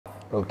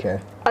Okay.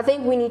 I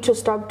think we need to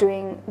stop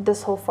doing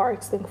this whole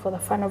Forex thing for the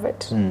fun of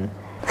it.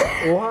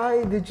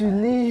 Why did you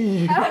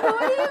leave?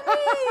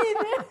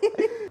 What do you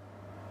mean?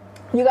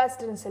 You guys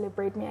didn't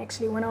celebrate me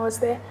actually when I was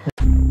there.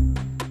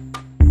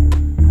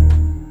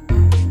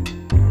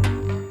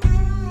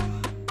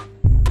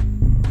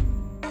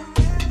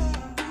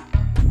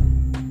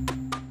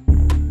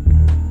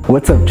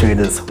 What's up,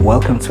 traders?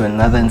 Welcome to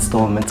another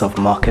installment of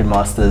Market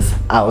Masters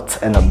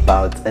Out and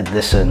About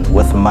edition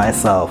with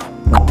myself,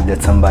 Nqobile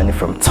Tembane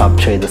from Top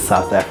Trader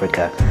South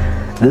Africa.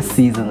 This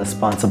season is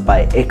sponsored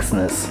by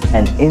Exness,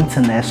 an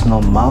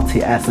international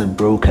multi-asset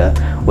broker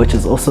which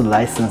is also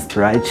licensed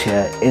right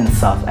here in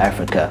South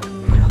Africa.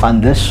 On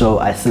this show,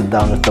 I sit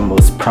down with the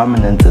most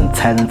prominent and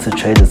talented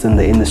traders in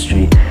the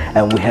industry,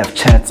 and we have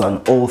chats on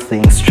all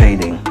things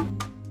trading.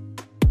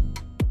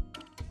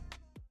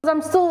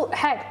 I'm still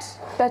hacked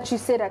that you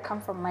said I come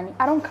from money.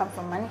 I don't come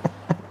from money.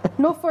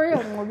 No, for real,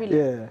 Nqobile.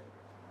 Yeah.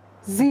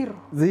 Zero,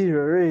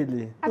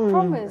 really? I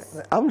promise.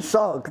 I'm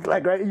shocked.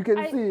 Like, right, you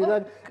can see.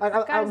 Like,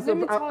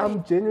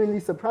 I'm genuinely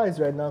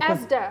surprised right now.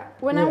 After,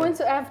 when I went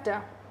to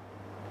after,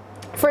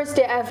 first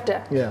year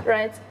after,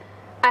 right,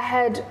 I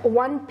had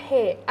one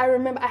pair. I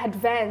remember I had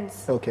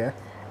Vans. Okay.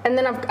 And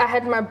then I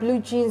had my blue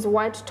jeans,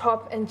 white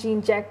top, and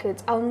jean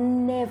jackets. I'll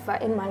never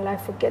in my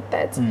life forget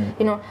that,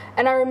 you know.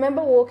 And I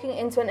remember walking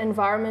into an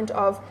environment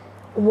of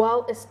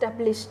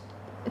well-established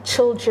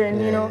children,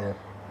 you know,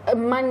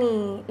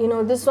 money, you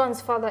know, this one's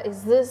father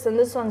is this, and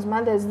this one's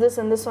mother is this,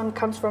 and this one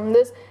comes from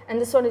this,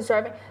 and this one is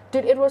driving.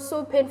 Dude, it was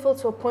so painful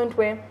to a point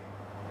where,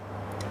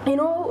 you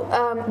know,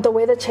 the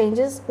weather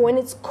changes. When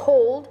it's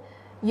cold,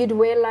 you'd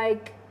wear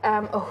like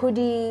a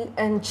hoodie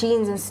and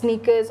jeans and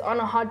sneakers. On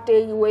a hot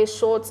day, you wear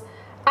shorts.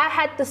 I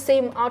had the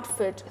same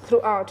outfit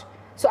throughout,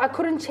 so I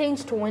couldn't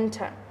change to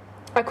winter.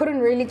 I couldn't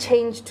really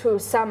change to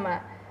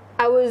summer.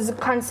 I was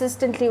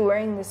consistently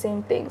wearing the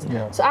same things.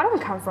 So I don't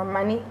come from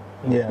money.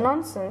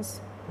 Nonsense.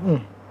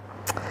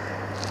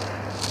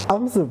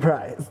 I'm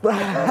surprised.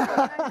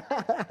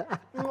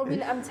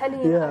 Nqobile, I'm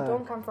telling you, I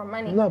don't come from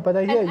money. No, but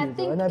I hear you,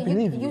 think and I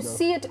believe you. You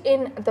see it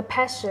in the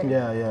passion.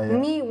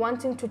 Me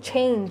wanting to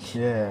change.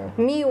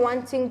 Me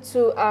wanting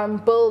to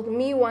build.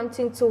 Me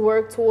wanting to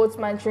work towards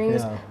my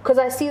dreams. Because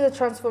I see the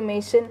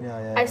transformation.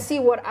 I see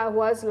what I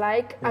was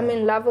like. I'm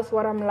in love with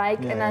what I'm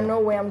like, and I know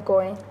where I'm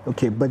going.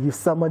 Okay, but you're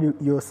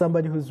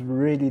somebody who's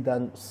really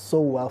done so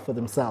well for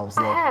themselves.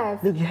 I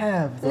have. Look, you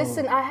have. Though.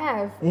 Listen, I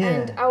have.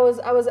 And I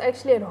was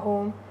actually at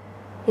home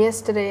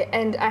yesterday,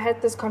 and I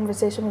had this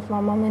conversation with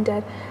my mom and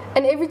dad,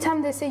 and every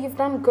time they say you've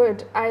done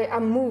good,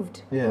 I'm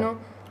moved. You know.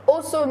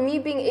 Also, me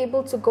being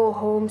able to go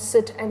home,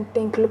 sit and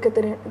think, look at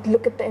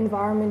the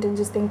environment, and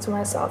just think to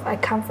myself, I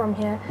come from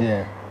here.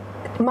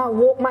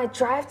 My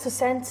drive to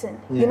Santon.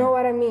 You know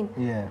what I mean?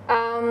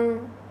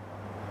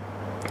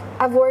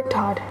 I've worked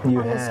hard.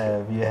 You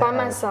have by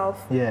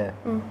myself.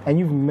 And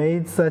you've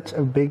made such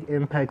a big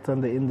impact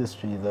on the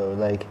industry, though.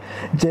 Like,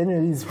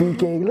 generally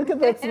speaking, look at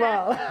that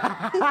smile.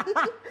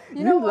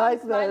 You know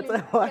like that?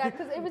 Yeah,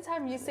 because every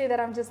time you say that,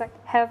 I'm just like,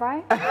 have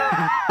I?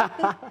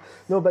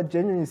 No, but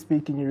generally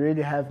speaking, you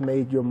really have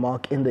made your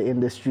mark in the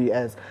industry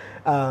as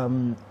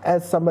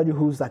somebody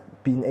who's like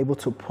been able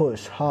to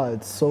push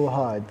hard, so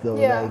hard, though.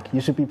 Like, you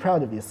should be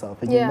proud of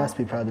yourself, and you must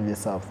be proud of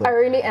yourself, though. I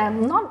really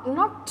am.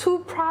 Not too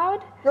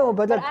proud. No,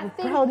 but like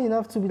proud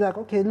enough to be like,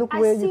 okay, look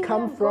where you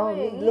come from.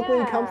 Look where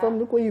you come from.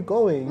 Look where you're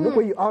going. Look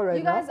where you are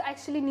right now. You guys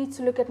actually need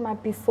to look at my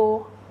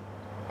before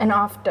and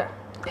after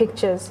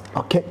pictures.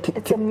 Okay,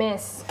 it's a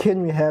mess.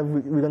 Can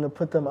we're gonna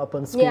put them up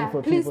on screen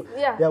for people?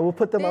 We'll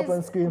put them up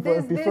on screen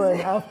for before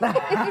and after.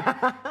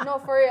 No,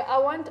 for real.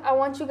 I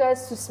want you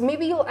guys to,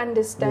 maybe you'll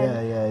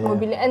understand.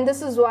 Nqobile. And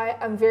this is why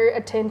I'm very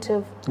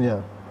attentive.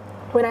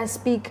 When I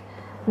speak.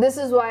 This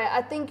is why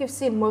I think you've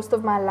seen most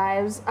of my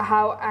lives,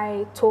 how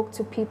I talk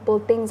to people,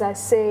 things I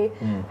say,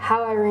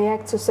 how I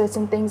react to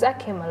certain things. I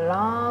came a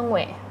long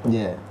way.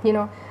 You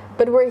know,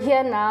 but we're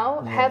here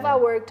now. Have I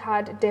worked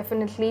hard?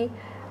 Definitely.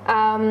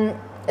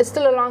 It's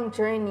still a long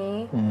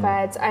journey,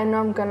 but I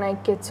know I'm gonna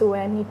get to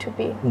where I need to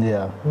be.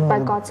 By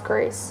God's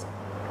grace.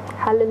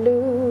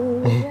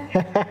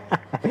 Hallelujah.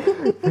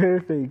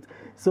 Perfect.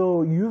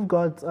 So you've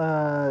got,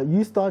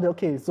 you started,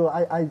 okay, so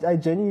I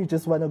genuinely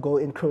just want to go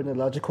in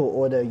chronological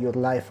order your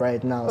life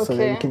right now, so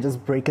that you can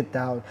just break it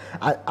down.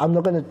 I'm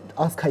not going to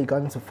ask how you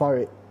got into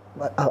Forex.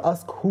 I'll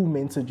ask who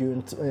mentored you,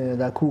 into,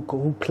 like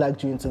who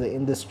plugged you into the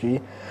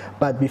industry.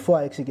 But before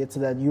I actually get to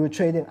that, you were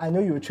trading, I know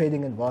you were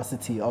trading in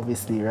varsity,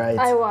 obviously, right?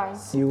 I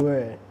was. You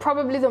were.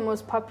 Probably the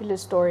most popular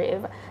story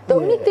ever. The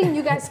only thing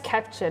you guys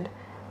captured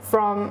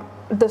from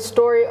the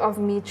story of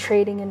me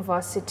trading in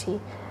varsity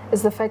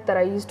is the fact that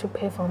I used to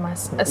pay for my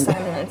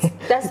assignments.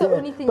 That's the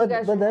only thing you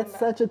guys remember. But that's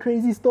such a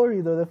crazy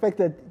story, though. The fact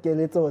that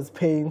Keletso was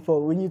paying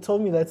for. When you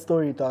told me that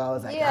story, I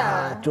was like,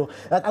 Joe.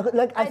 I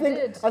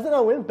think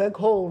I went back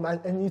home, and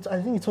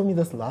I think you told me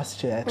this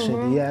last year,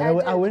 actually.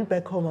 I went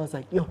back home. I was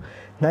like, yo,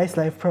 nice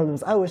life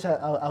problems. I wish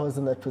I was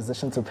in that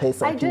position to pay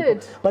some people. I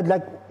did. But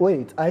like,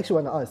 wait, I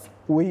actually want to ask.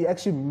 Were you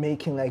actually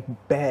making like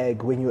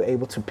bag when you were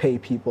able to pay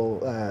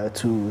people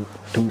to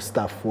do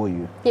stuff for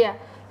you? Yeah.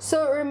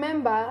 So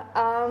remember,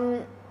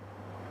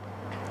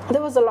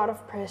 there was a lot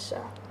of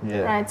pressure,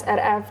 right, at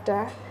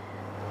AFDA.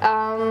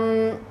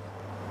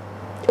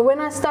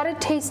 When I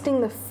started tasting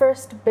the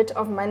first bit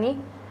of money,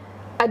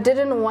 I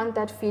didn't want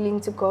that feeling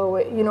to go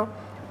away, you know.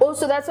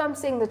 Also, that's why I'm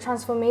saying the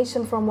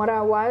transformation from what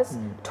I was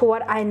to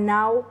what I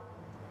now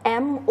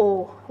am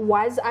or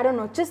was, I don't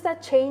know, just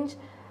that change.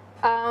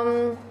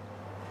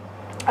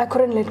 I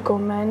couldn't let go,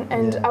 man.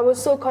 And I was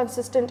so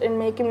consistent in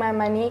making my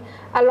money.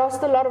 I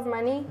lost a lot of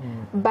money,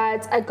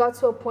 but I got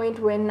to a point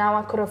where now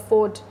I could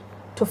afford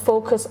to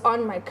focus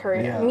on my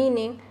career.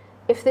 Meaning,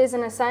 if there's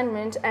an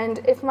assignment and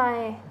if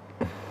my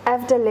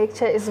after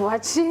lecture is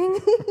watching,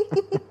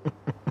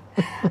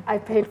 I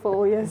paid for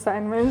all your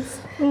assignments.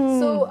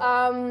 So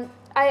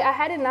I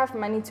had enough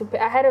money to pay.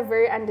 I had a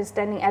very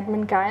understanding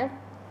admin guy.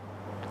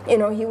 You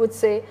know, he would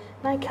say,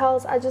 "Nah,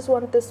 Kels, I just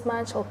want this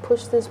much. I'll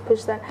push this,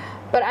 push that."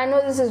 But I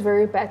know this is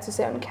very bad to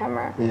say on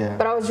camera.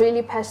 But I was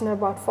really passionate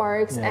about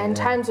Forex, and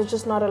times were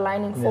just not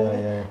aligning for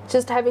me.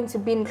 Just having to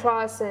be in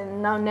class,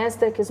 and now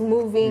NASDAQ is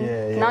moving.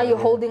 Now you're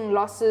holding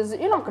losses.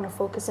 You're not going to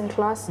focus in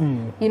class.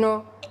 You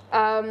know,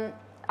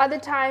 other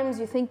times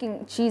you're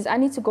thinking, "Geez, I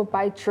need to go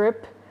buy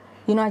drip.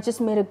 You know, I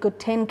just made a good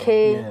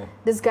 10K.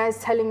 This guy's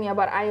telling me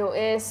about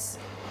iOS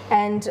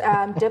and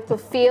depth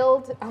of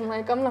field." I'm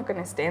like, I'm not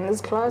gonna stay in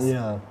this class.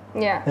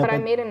 But I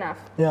made enough.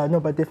 No,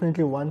 but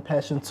definitely one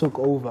passion took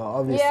over,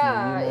 obviously.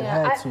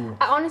 I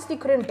honestly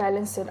couldn't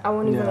balance it. I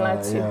won't even lie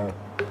to you.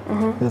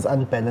 It was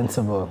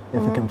unbalanceable,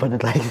 if you can put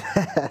it like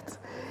that.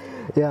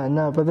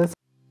 But that's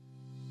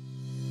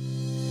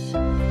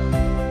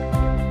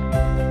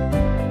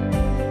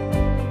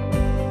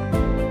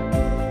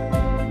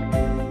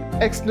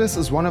Exness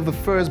is one of the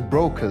first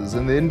brokers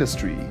in the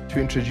industry to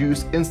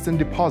introduce instant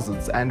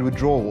deposits and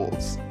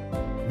withdrawals.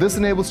 This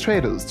enables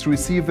traders to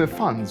receive their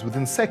funds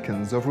within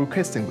seconds of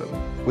requesting them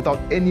without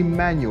any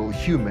manual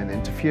human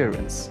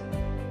interference.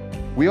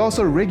 We are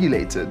also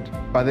regulated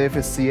by the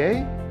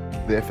FSCA,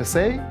 the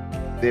FSA,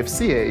 the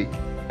FCA,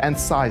 and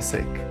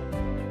SISEC.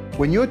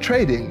 When you're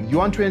trading, you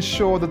want to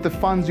ensure that the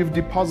funds you've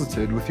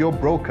deposited with your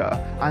broker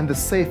are in the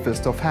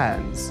safest of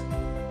hands.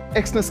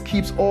 Exness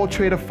keeps all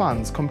trader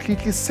funds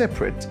completely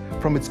separate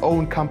from its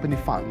own company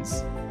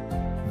funds.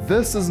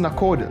 This is in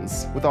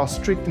accordance with our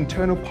strict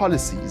internal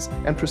policies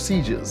and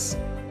procedures.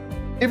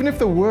 Even if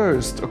the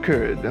worst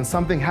occurred and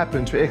something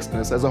happened to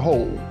Exness as a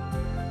whole,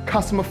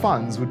 customer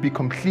funds would be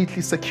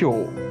completely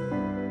secure.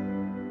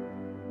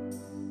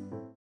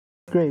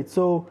 great.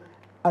 So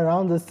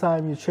around this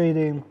time you're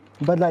trading.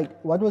 But like,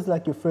 what was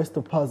like your first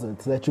deposit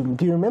that you,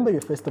 do you remember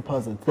your first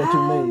deposit that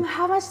you made?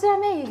 How much did I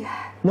make?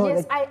 No,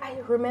 yes, like, I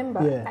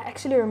remember. Yeah. I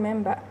actually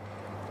remember.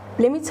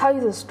 Let me tell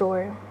you the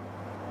story.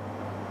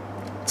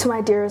 To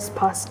my dearest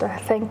pastor,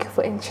 thank you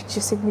for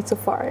introducing me to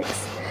Forex.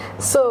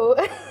 So,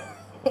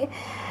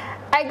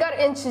 I got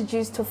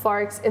introduced to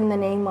Forex in the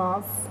name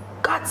of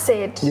God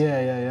said.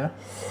 Yeah.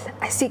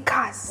 I see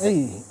cars.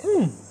 Hey.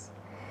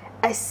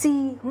 I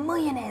see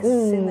millionaires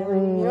in the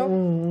room, you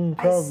know?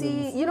 I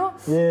see, you know?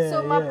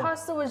 So my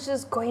pastor was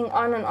just going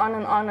on and on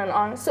and on and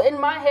on. So in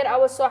my head, I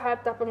was so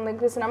hyped up. I'm like,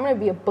 listen, I'm going to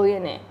be a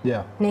billionaire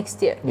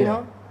next year, you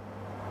know?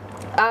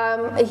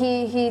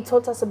 He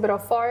taught us a bit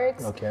of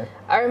Forex. Okay.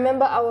 I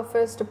remember our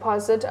first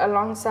deposit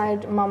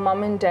alongside my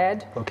mom and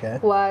dad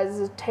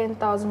was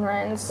 10,000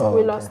 rands.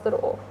 We lost it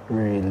all.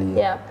 Really?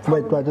 Yeah.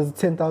 Wait, but is it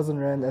 10,000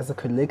 rand as a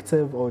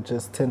collective or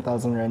just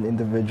 10,000 rand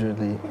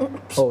individually?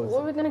 What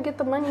are we going to get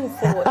the money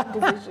for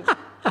individually?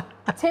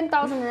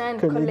 10,000 rand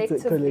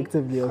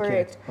collectively.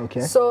 Correct.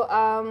 Okay.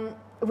 So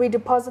we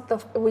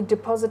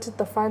deposited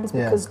the funds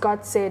because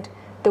God said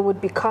there would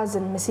be cars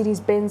and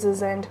Mercedes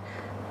Benzes and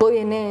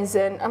billionaires,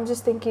 and I'm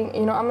just thinking,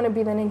 you know, I'm going to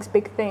be the next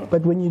big thing.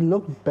 But when you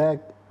look back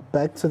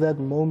to that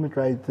moment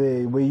right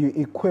there, were you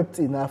equipped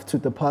enough to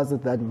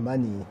deposit that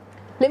money?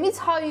 Let me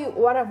tell you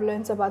what I've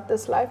learned about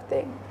this life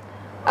thing.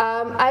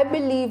 I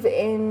believe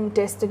in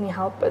destiny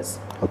helpers.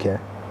 Okay.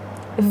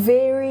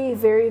 Very,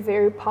 very,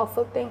 very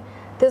powerful thing.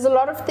 There's a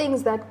lot of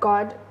things that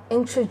God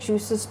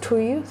introduces to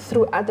you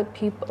through other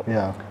people.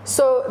 Yeah.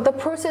 So the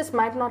process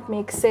might not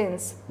make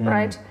sense,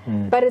 right?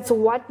 But it's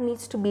what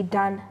needs to be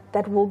done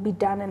that will be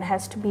done and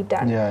has to be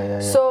done. Yeah.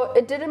 So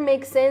it didn't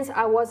make sense.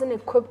 I wasn't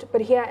equipped,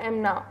 but here I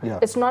am now. Yeah.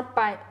 It's not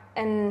by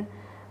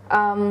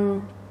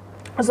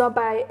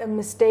a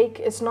mistake.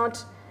 It's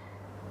not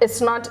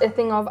a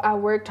thing of I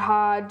worked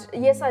hard.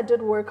 Yes, I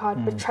did work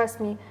hard, but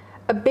trust me,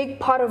 a big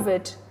part of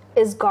it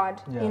is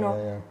God. You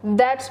know,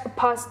 that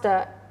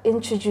pastor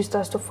introduced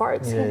us to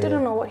Forex. He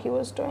didn't know what he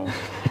was doing.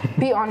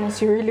 Be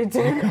honest, you really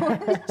didn't know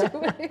what he was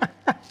doing.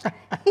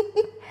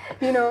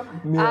 You know,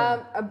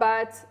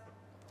 but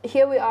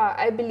here we are.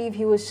 I believe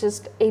he was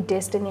just a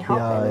destiny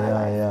helper in my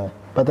life. Yeah.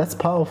 But that's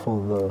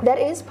powerful, though. That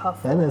is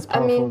powerful. That is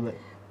powerful. I mean,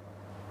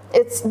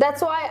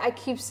 that's why I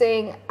keep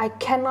saying I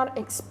cannot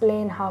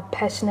explain how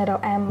passionate I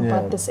am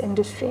about this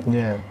industry.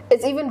 Yeah.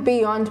 It's even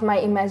beyond my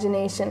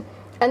imagination.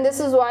 And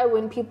this is why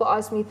when people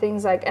ask me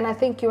things like, and I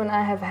think you and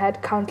I have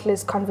had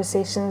countless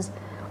conversations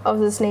of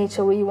this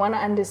nature where you want to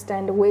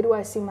understand, where do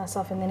I see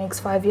myself in the next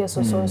 5 years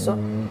or so.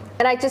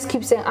 And I just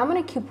keep saying, I'm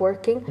going to keep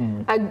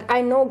working.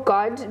 I know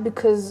God,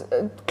 because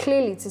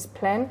clearly it's his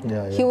plan.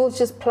 He will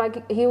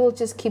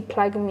just keep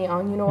plugging me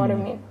on, you know what I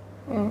mean?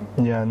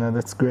 Yeah, no,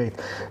 that's great.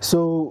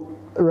 So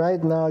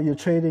right now you're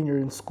trading, you're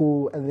in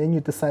school, and then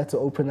you decide to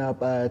open up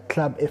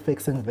Club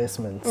FX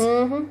Investments.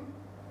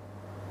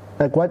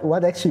 Like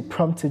what actually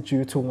prompted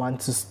you to want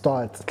to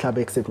start Club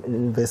FX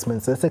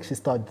Investments? Let's actually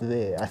start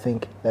there. I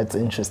think that's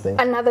interesting.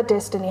 Another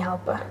destiny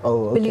helper.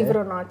 Oh, okay. Believe it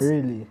or not.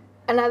 Really?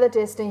 Another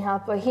destiny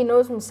helper. He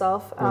knows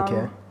himself.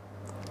 Okay.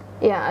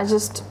 Yeah,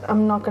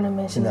 I'm not going to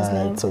mention his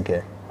name. It's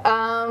okay.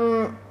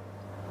 I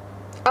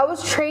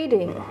was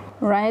trading,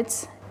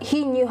 right?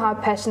 He knew how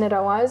passionate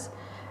I was.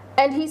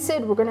 And he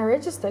said, we're going to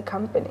register a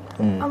company.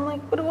 I'm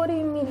like, but what do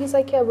you mean? He's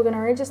like, yeah, we're going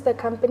to register a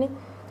company.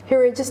 He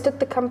registered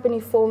the company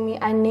for me.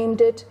 I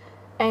named it.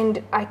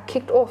 And I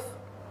kicked off.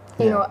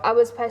 You know, I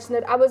was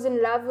passionate. I was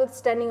in love with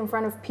standing in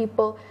front of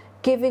people,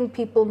 giving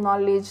people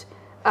knowledge,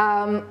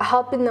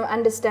 helping them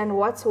understand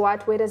what's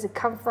what, where does it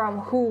come from,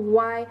 who,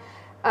 why.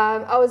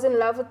 I was in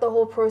love with the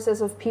whole process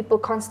of people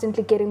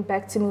constantly getting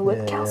back to me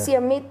with, Kelsc, I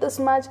made this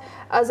much.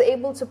 I was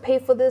able to pay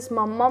for this.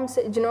 My mom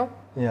said, you know.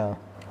 Yeah.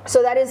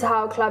 So that is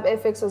how Club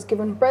FX was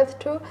given birth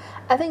to.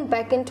 I think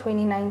back in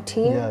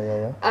 2019.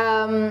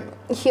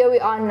 Here we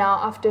are now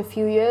after a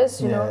few years,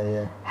 you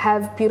know,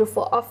 have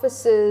beautiful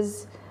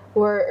offices.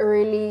 We're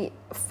really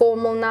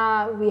formal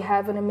now. We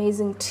have an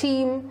amazing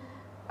team.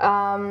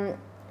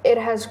 It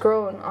has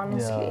grown,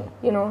 honestly,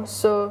 you know.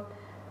 So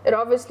it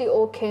obviously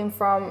all came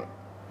from,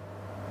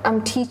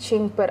 I'm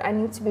teaching, but I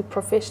need to be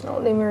professional.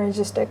 Let me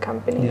register a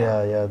company.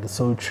 Yeah, that's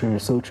so true,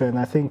 so true. And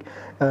I think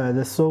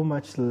there's so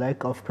much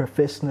lack of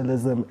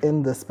professionalism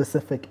in the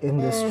specific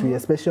industry,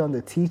 especially on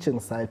the teaching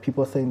side.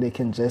 People think they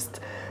can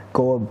just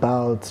go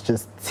about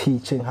just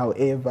teaching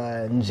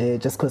however and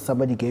just because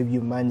somebody gave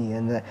you money.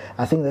 And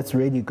I think that's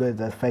really good,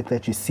 the fact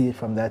that you see it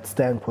from that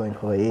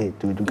standpoint. Where, hey,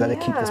 dude, we got to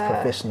keep this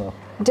professional.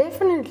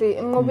 Definitely,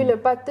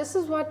 Nqobile. But this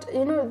is what,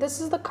 you know,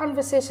 this is the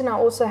conversation I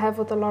also have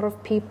with a lot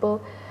of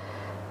people.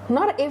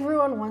 Not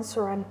everyone wants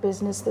to run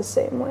business the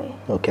same way.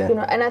 Okay. You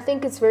know, and I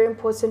think it's very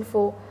important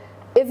for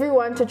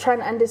everyone to try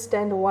and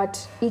understand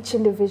what each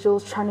individual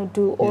is trying to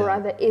do, or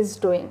rather is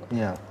doing.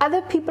 Yeah.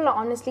 Other people are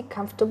honestly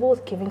comfortable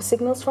with giving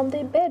signals from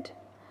their bed.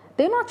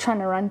 They're not trying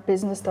to run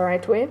business the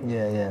right way.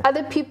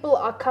 Other people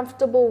are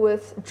comfortable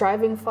with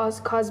driving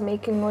fast cars,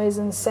 making noise,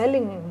 and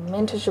selling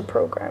mentorship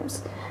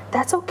programs.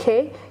 That's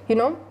okay, you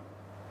know.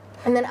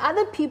 And then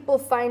other people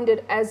find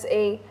it as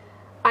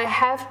I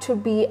have to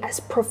be as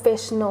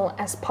professional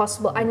as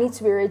possible. I need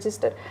to be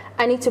registered.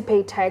 I need to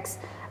pay tax.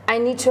 I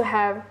need to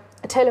have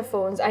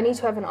telephones. I need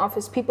to have an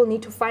office. People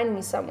need to find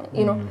me somewhere,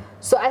 you know.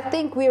 So I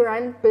think we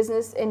run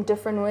business in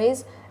different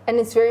ways, and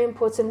it's very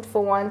important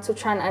for one to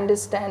try and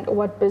understand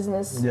what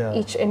business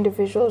each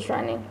individual is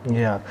running.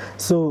 Yeah.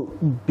 So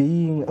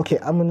being, okay,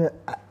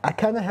 I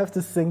kind of have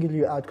to single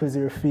you out because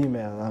you're a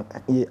female.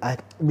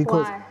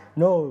 Because why?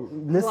 No,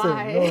 listen.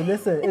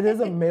 It is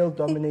a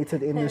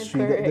male-dominated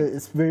industry.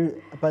 It's very,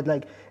 but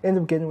like in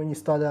the beginning when you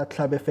started at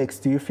Club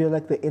FX, do you feel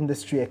like the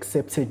industry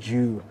accepted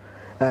you,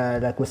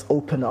 like with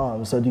open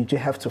arms, or did you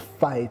have to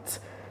fight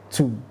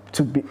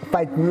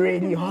fight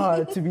really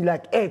hard to be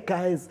like, hey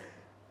guys,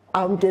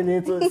 I'm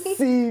getting to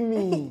see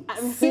me,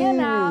 I'm here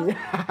now.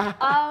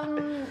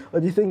 Or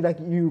do you think like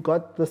you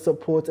got the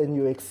support and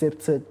you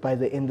accepted by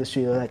the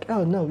industry? You're like,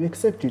 oh no, we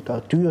accept you,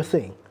 dog. Do your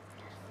thing.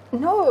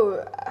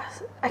 No,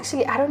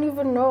 actually, I don't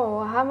even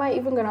know. How am I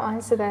even going to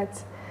answer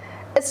that?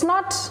 It's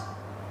not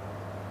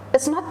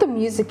the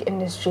music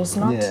industry. It's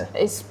not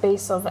a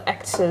space of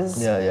actors.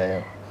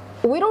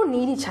 We don't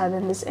need each other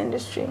in this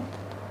industry.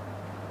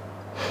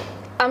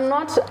 I'm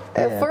not,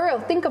 for real,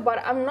 think about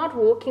it. I'm not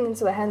walking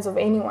into the hands of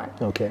anyone.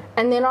 Okay.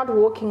 And they're not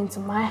walking into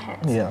my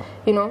hands. Yeah.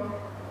 You know,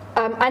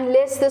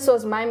 unless this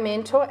was my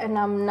mentor and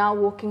I'm now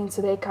walking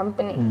into their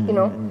company, you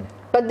know.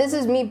 But this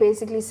is me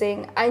basically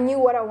saying, I knew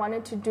what I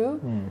wanted to do.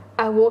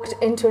 I walked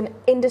into an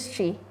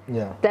industry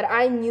that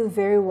I knew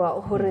very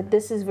well.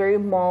 This is very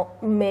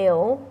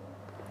male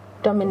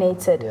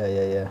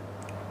dominated.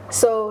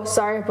 So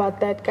sorry about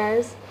that,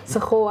 guys.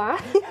 So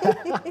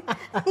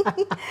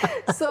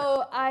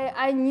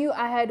I knew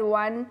I had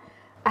one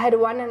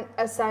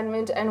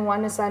assignment and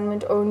one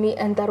assignment only,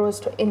 and that was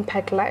to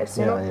impact lives.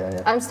 You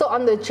know, I'm still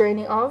on the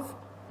journey of,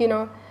 you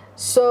know.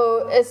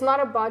 So it's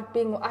not about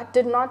being, I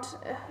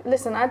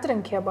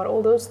didn't care about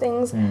all those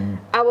things.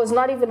 I was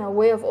not even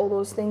aware of all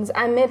those things.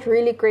 I met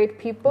really great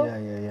people.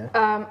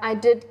 I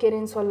did get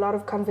into a lot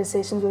of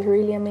conversations with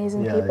really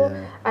amazing people.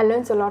 I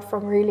learned a lot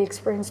from really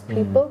experienced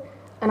people,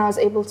 and I was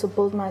able to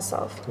build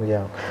myself.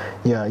 You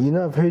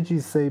know, I've heard you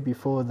say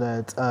before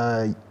that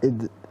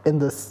in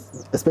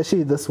this,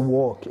 especially this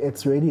walk,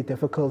 it's really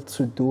difficult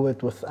to do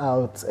it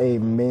without a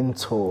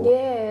mentor.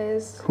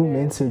 Yes. Who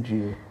mentored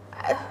you?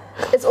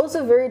 It's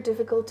also very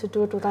difficult to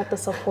do it without the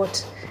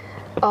support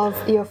of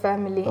your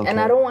family, and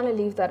I don't want to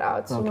leave that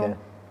out. You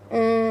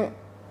know,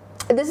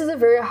 this is a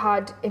very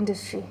hard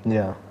industry.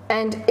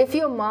 And if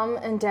your mom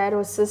and dad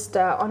or sister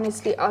are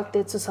honestly out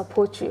there to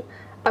support you,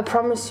 I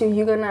promise you,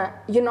 you're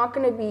not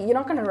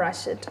gonna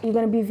rush it. You're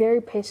gonna be very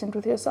patient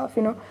with yourself.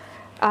 You know,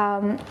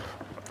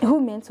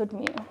 who mentored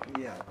me?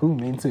 Yeah. Who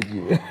mentored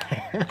you?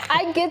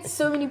 I get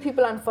so many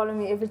people unfollow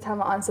me every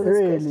time I answer this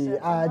question.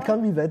 Really? It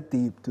can't be that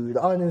deep, dude.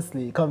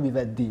 Honestly, it can't be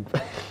that deep.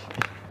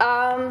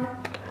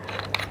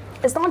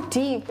 It's not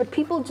deep, but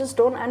people just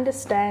don't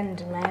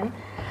understand, man.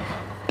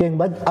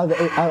 But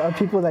are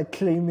people like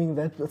claiming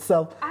that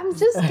self? I'm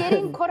just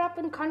getting caught up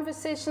in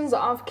conversations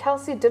of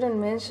Kelsc didn't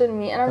mention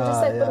me, and I'm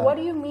just like, but what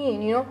do you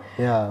mean? You know?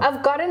 Yeah.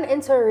 I've gotten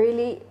into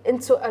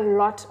a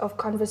lot of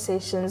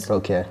conversations.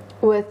 Okay.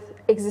 With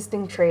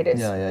existing traders.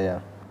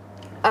 Yeah.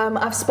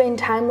 I've spent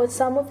time with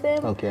some of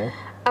them. Okay.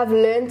 I've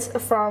learned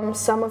from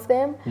some of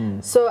them.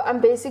 So I'm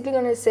basically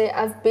gonna say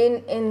how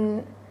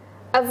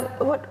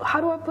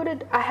do I put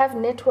it? I have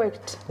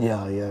networked.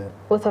 Yeah.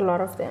 With a lot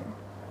of them.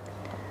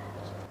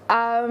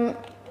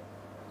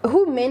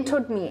 Who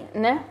mentored me?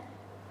 Ne?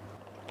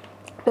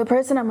 The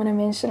person I'm gonna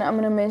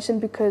mention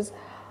because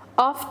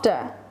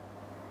after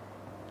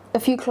a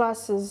few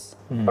classes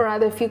or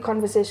rather a few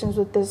conversations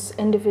with this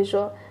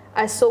individual,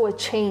 I saw a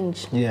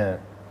change. Yeah.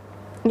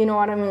 You know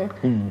what I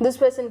mean? This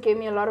person gave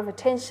me a lot of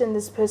attention.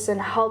 This person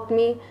helped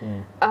me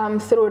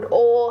through it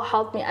all,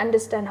 helped me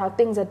understand how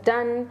things are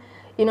done.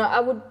 You know,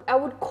 I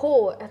would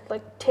call at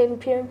like 10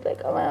 p.m.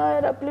 like, oh my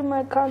God, I blew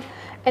my account,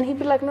 and he'd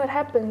be like, no, it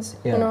happens.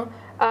 Yeah. You know,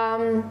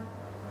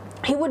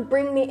 he would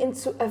bring me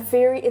into a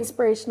very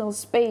inspirational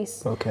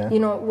space. Okay. You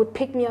know, would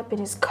pick me up in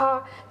his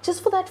car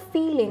just for that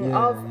feeling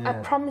of I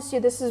promise you,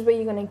 this is where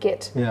you're gonna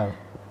get. Yeah.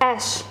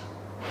 Ash.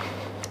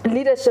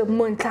 Leadership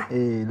Munta.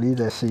 Hey,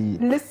 leadership.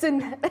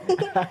 Listen.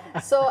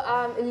 So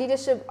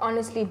leadership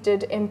honestly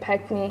did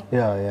impact me.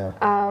 Yeah.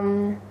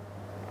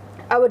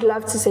 I would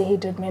love to say he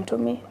did mentor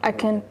me. I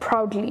can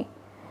proudly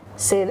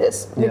say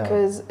this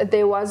because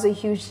there was a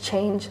huge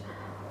change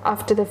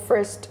after the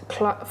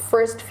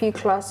first few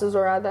classes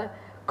or other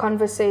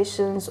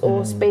conversations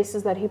or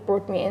spaces that he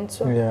brought me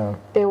into. Yeah.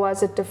 There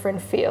was a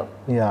different feel.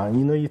 Yeah,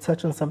 you know, you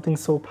touch on something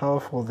so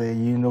powerful there.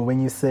 You know,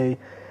 when you say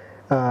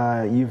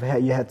you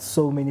had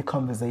so many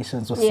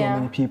conversations with so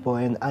many people,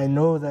 and I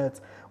know that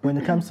when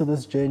it comes to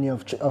this journey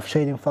of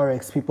trading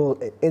forex,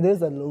 it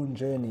is a lone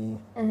journey,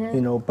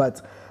 you know,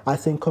 but I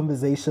think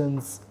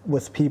conversations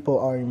with people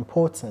are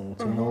important,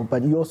 you know,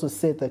 but you also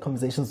said that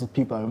conversations with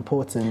people are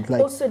important.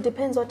 Like, also, it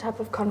depends what type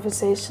of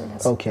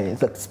conversations. Okay.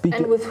 Like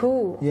and with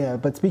who. Yeah,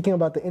 but speaking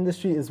about the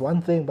industry is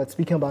one thing, but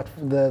speaking about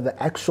the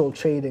actual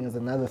trading is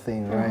another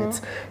thing,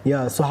 right?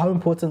 Yeah, so how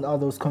important are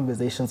those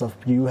conversations of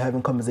you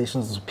having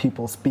conversations with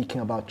people speaking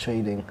about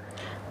trading?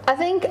 I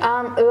think,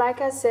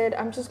 like I said,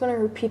 I'm just going to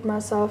repeat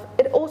myself.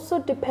 It also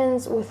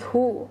depends with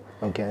who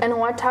and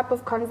what type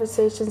of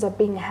conversations are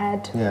being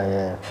had.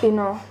 Yeah. You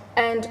know,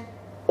 and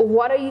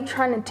what are you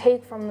trying to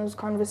take from those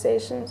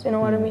conversations? You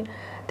know what I mean?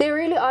 They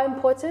really are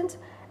important.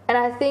 And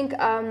I think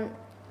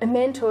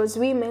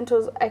we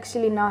mentors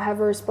actually now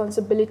have a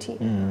responsibility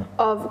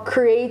of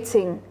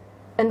creating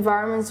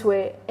environments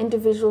where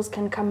individuals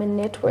can come and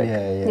network.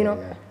 You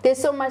know, there's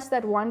so much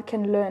that one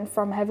can learn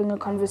from having a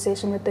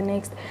conversation with the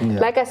next.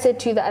 Like I said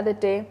to you the other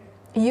day,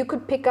 you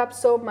could pick up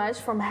so much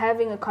from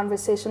having a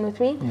conversation with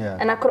me,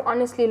 and I could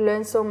honestly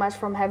learn so much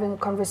from having a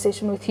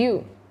conversation with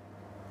you.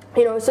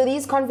 You know, so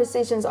these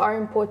conversations are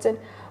important,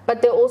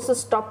 but they also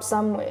stop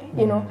somewhere.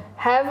 You know,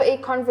 have a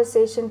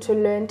conversation to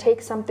learn,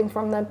 take something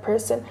from that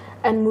person,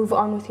 and move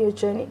on with your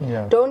journey.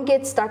 Don't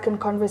get stuck in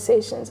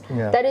conversations.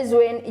 That is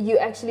when you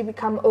actually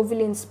become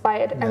overly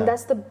inspired, and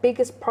that's the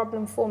biggest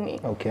problem for me.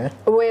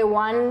 Where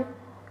one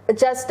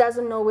just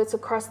doesn't know where to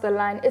cross the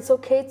line. It's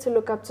okay to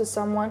look up to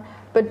someone,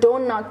 but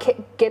don't not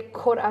get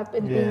caught up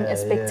in being a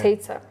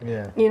spectator.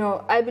 You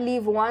know, I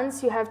believe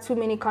once you have too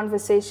many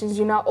conversations,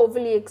 you're now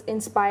overly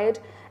inspired,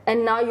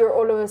 and now you're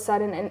all of a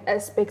sudden a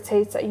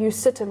spectator. You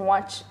sit and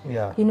watch,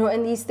 you know,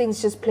 and these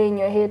things just play in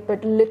your head,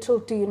 but little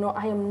do you know,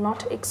 I am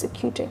not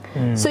executing.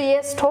 So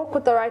yes, talk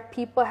with the right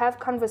people, have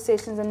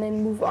conversations, and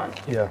then move on.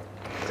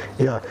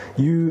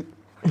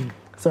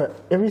 So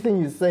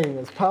everything you're saying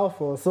is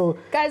powerful. So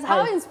guys,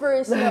 how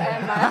inspirational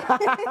am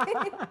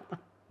I?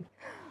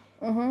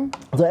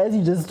 So as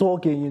you're just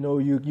talking, you know,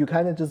 you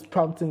kind of just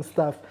prompting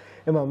stuff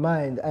in my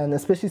mind, and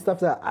especially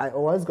stuff that I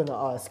was going to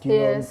ask, you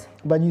know.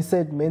 But you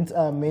said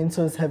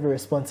mentors have a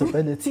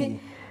responsibility.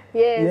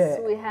 Yes,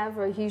 we have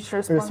a huge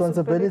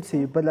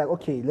responsibility. But like,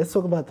 okay, let's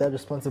talk about that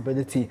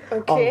responsibility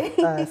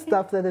of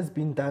stuff that has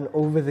been done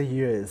over the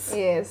years.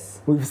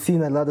 We've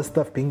seen a lot of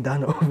stuff being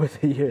done over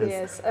the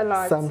years. A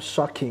lot. Some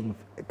shocking,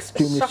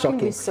 extremely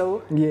shocking.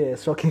 So.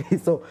 Shockingly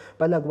so.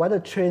 But like, what are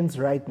trends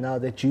right now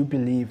that you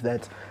believe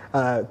that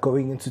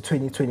going into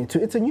 2022?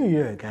 It's a new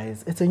year,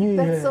 guys. It's a new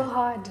year. That's so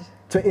hard.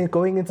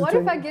 Going into what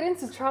if I get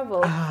into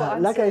trouble?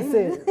 Like I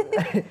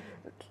said,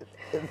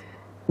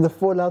 the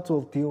fallout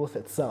will deal with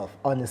itself,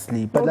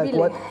 honestly. But like,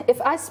 what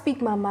if I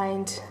speak my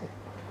mind,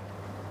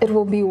 it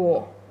will be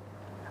war.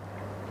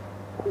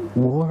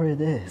 War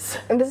it is.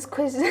 And this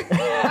question,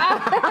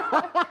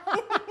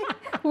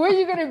 Where are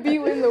you going to be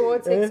when the war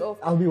takes off?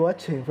 I'll be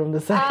watching from the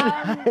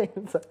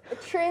sidelines.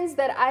 Trends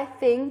that I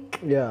think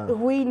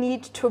we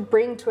need to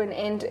bring to an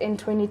end in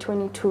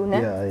 2022.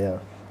 Ne? Yeah.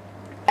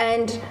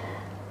 And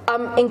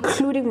I'm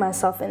including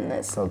myself in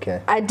this.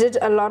 Okay. I did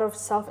a lot of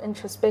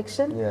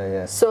self-introspection.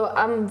 Yeah. So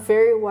I'm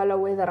very well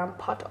aware that I'm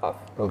part of.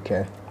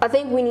 Okay. I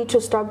think we need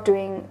to stop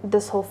doing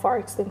this whole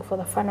Forex thing for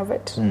the fun of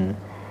it.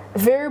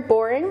 Very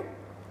boring.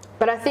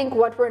 But I think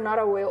what we're not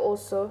aware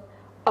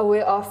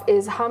of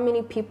is how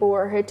many people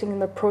were hurting in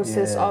the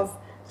process of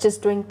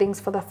just doing things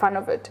for the fun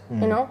of it,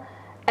 you know?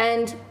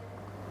 And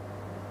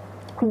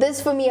this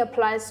for me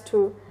applies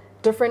to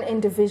different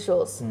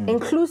individuals,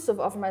 inclusive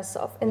of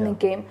myself in the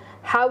game,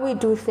 how we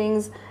do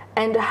things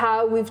and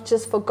how we've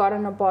just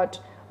forgotten about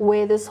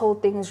where this whole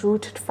thing is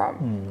rooted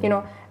from, you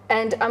know?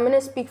 And I'm going to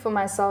speak for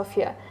myself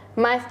here.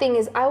 My thing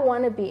is I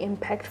want to be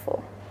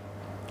impactful.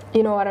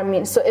 You know what I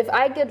mean? So if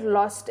I get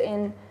lost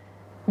in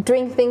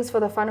doing things for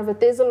the fun of it,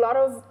 there's a lot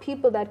of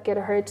people that get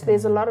hurt.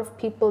 There's a lot of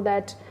people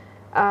that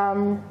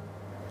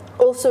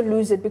also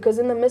lose it, because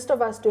in the midst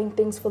of us doing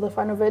things for the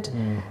fun of it,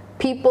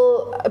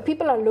 people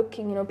are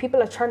looking, you know,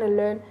 people are trying to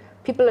learn,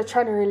 people are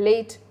trying to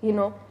relate, you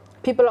know,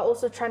 people are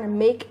also trying to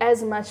make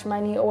as much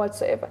money or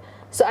whatsoever.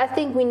 So I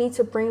think we need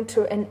to bring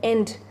to an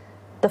end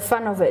the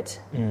fun of it.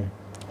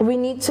 We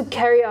need to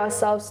carry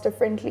ourselves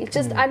differently.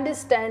 Just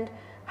understand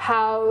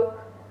how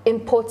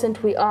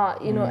important we are,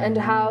 you know, and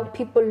how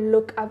people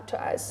look up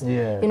to us.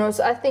 You know,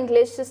 so I think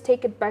let's just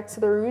take it back to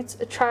the roots.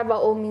 Try by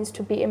all means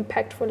to be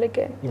impactful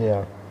again.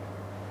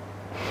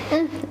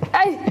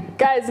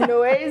 Guys,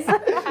 no ways. You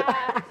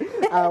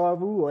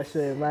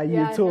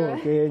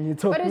talk and you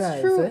talk. But it's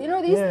nice, true. You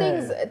know,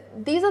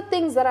 these are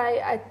things that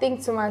I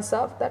think to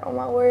myself that, oh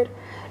my word,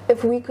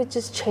 if we could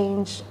just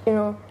change, you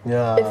know,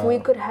 if we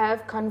could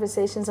have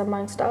conversations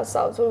amongst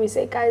ourselves where we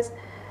say, guys,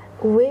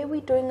 where are we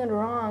doing it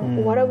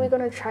wrong? What are we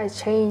going to try to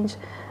change?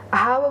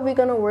 How are we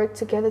going to work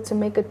together to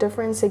make a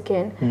difference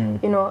again?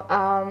 You know,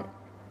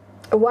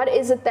 what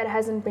is it that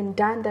hasn't been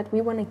done that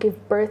we want to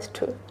give birth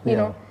to? You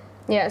know?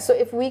 Yeah, so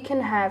if we can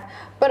have,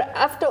 but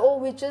after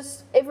all,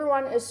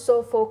 everyone is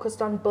so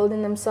focused on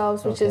building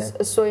themselves, which is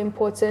so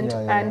important.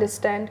 I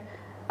understand.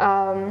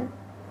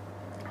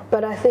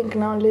 But I think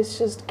now let's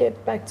just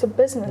get back to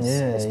business.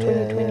 It's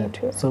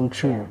 2022. Yeah. So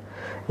true.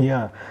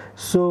 Yeah.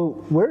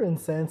 So we're in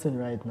Santon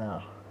right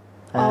now.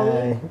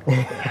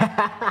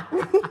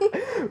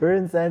 We're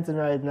in Santon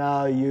right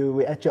now.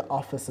 We're at your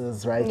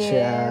offices right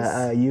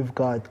here. You've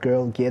got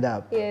Girl Get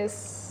Up.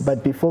 Yes.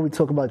 But before we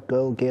talk about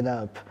Girl Get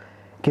Up,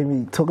 can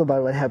we talk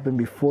about what happened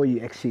before you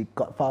actually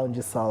found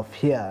yourself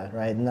here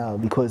right now?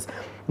 Because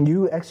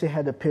you actually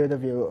had a period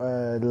of your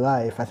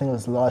life, I think it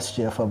was last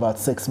year, for about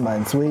 6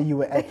 months, where you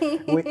were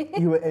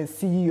you were a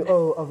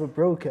CEO of a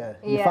broker.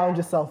 You found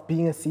yourself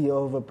being a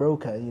CEO of a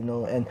broker, you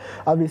know, and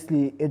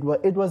obviously it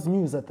was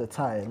news at the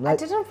time. Like,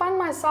 I didn't find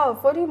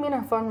myself. What do you mean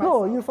I found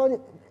myself? No, you found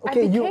it.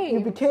 Okay, you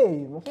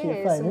became.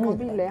 Okay, yes, fine.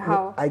 Nqobile,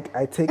 how?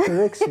 I take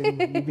correction.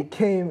 You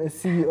became a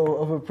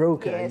CEO of a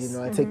broker. Yes. You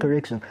know, I take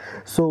correction.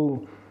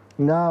 So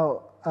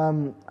now,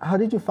 how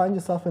did you find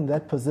yourself in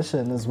that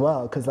position as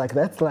well? Because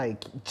that's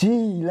like,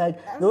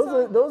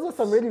 those are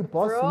some really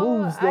boss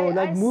moves though.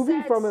 Like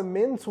moving from a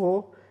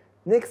mentor,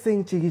 next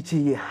thing,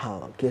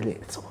 how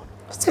Keletso.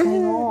 What's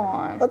going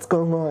on? What's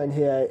going on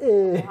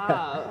here?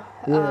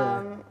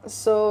 Wow.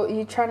 So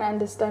you trying to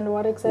understand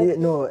what exactly?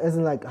 No, as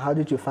in like, how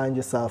did you find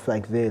yourself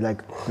like there?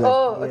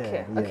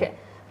 Okay.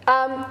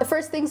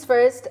 First things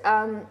first.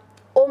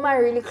 All my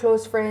really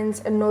close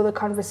friends and know the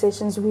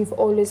conversations we've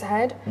always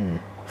had.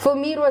 For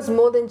me, it was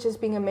more than just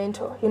being a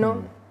mentor, you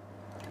know.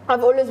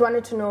 I've always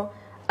wanted to know,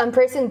 I'm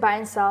pressing buy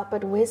and sell,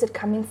 but where's it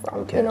coming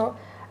from, you know?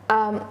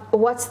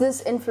 What's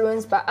this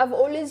influenced by? I've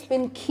always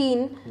been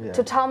keen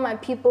to tell my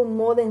people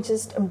more than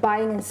just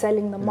buying and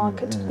selling the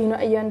market, you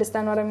know, you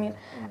understand what I mean?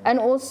 And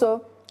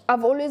also,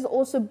 I've always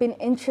also been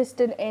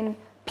interested in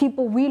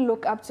people we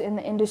look up to in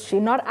the industry,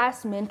 not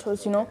as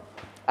mentors, you know.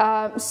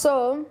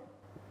 So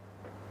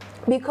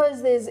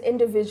because there's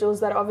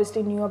individuals that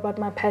obviously knew about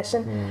my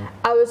passion,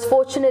 I was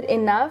fortunate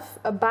enough,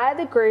 by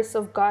the grace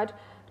of God,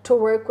 to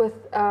work with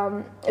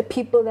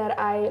people that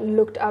I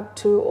looked up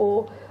to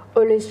or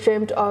always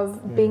dreamt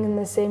of being in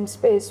the same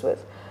space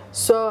with.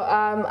 So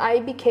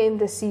I became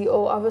the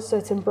CEO of a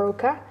certain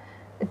broker.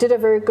 I did a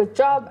very good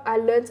job. I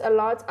learned a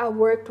lot. I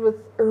worked with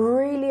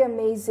really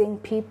amazing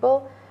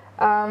people,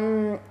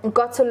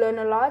 got to learn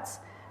a lot.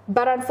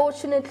 But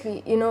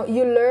unfortunately, you know,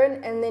 you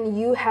learn and then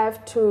you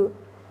have to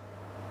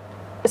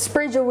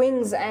spread your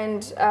wings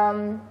and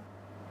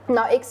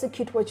now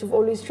execute what you've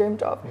always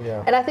dreamed of.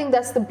 And I think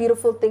that's the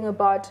beautiful thing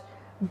about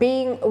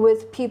being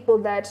with people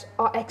that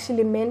are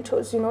actually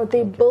mentors. You know,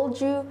 they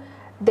build you,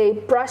 they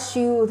brush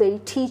you, they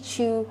teach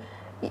you.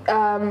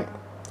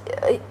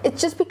 It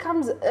just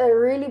becomes a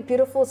really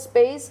beautiful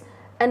space,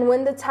 and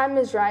when the time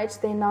is right,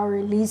 they now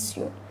release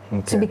you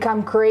to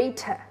become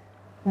greater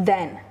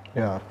than.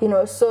 You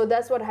know, so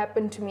that's what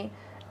happened to me.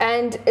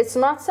 And it's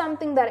not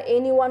something that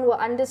anyone will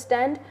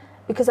understand,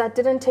 because I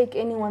didn't take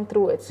anyone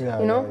through it, you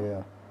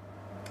know?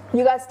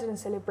 You guys didn't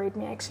celebrate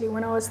me actually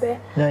when I was there.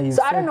 Yeah, you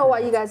so I don't know why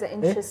celebrated. you guys are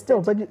interested.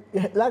 No, but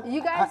like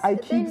You guys I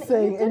keep didn't-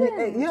 saying, you and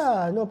didn't.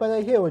 yeah, no, but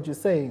I hear what you're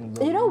saying.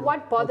 Though. You know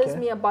what bothers Okay.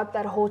 me about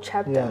that whole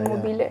chapter, Yeah, yeah.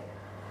 Nqobile?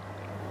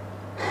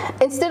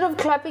 Instead of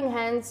clapping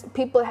hands,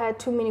 people had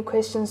too many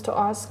questions to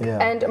ask. Yeah.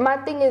 And my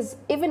thing is,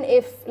 even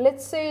if,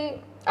 let's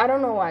say, I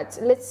don't know what,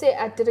 let's say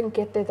I didn't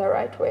get there the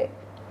right way.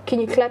 Can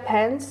you clap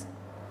hands?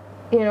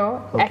 You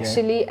know, Okay.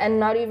 actually, and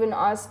not even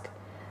ask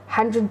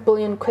 100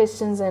 billion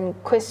questions and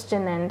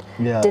question and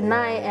Yeah,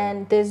 deny, yeah.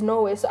 and there's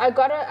no way. So I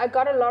got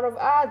a lot of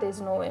there's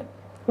no way,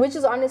 which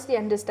is honestly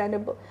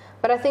understandable.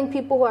 But I think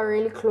people who are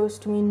really close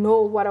to me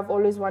know what I've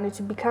always wanted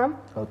to become.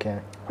 Okay.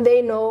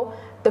 They know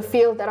the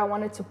field that I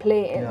wanted to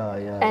play in,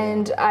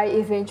 and I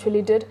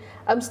eventually did.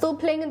 I'm still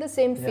playing in the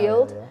same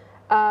field.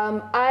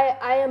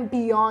 I am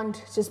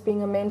beyond just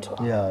being a mentor.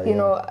 You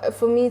know,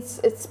 for me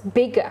it's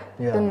bigger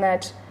than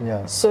that.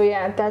 So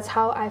yeah, that's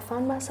how I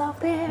found myself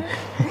there.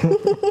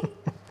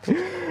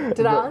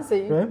 Did I answer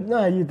you?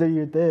 No, you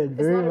did.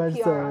 Very not a much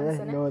PR so.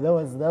 answer, No,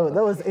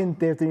 that was in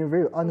depth, and you're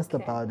very honest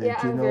about it.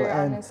 Yeah, you I'm know, very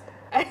and honest.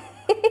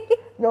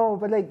 no,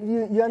 but like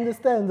you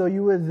understand though,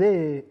 you were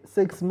there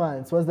 6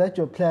 months. Was that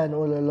your plan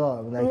all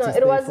along? Like No, to it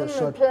stay wasn't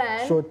for a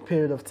plan. short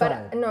period of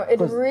time. But no,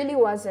 it really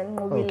wasn't.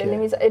 Nqobile. Okay. Let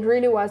me say, it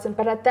really wasn't.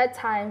 But at that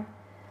time,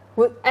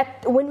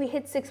 when we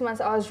hit 6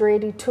 months, I was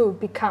ready to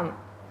become.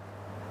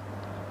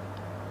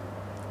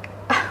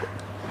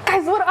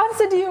 Guys, what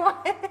answer do you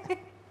want?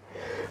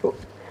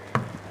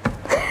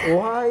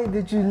 Why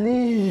did you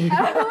leave?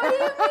 What do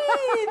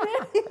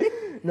you mean?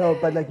 No,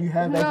 but like you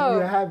have No.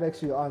 you have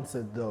actually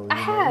answered though. I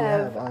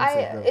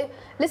have.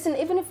 Listen,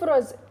 even if it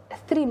was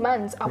 3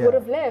 months, I would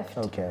have left.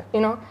 Okay.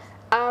 You know,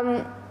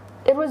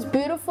 it was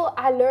beautiful.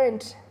 I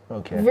learned.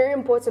 Okay. Very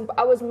important.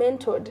 I was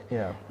mentored.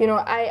 Yeah. You know,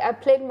 I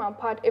played my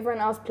part.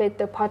 Everyone else played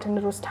their part, and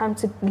it was time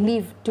to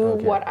leave, do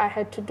what I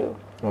had to do.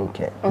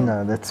 Okay.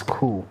 No, that's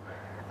cool.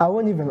 I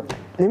won't even.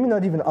 Let me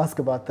not even ask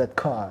about that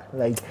car.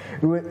 Like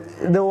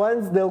the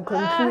ones they'll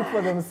conclude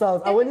for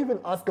themselves. I won't even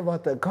ask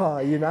about the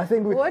car. You know, I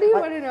think. What do you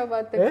want to know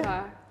about the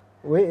car?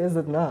 Where is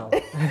it now?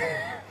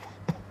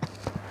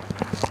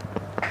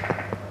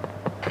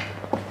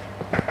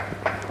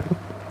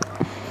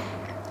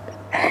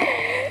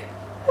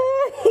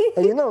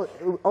 And you know,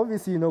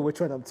 obviously, you know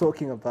which one I'm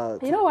talking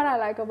about. You know what I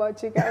like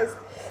about you guys?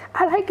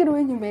 I like it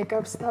when you make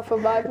up stuff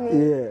about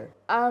me.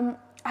 Yeah.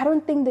 I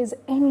don't think there's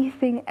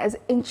anything as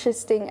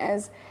interesting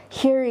as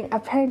hearing,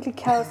 apparently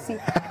Kelsc,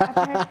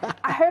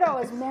 I heard I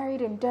was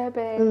married in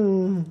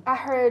Durban. I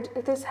heard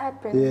this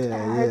happened.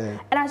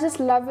 And I just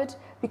love it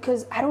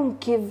because I don't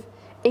give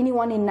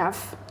anyone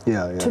enough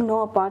to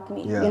know about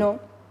me, you know.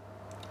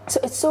 So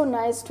it's so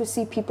nice to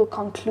see people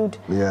conclude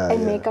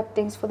and make up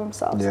things for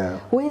themselves.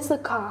 Where's the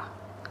car?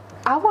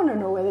 I want to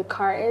know where the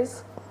car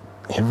is.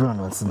 Everyone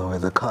wants to know where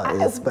the car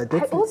is, but I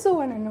also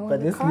want to know where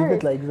the car is.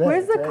 But let's leave it like that.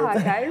 Where's the car,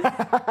 guys?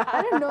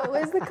 I don't know.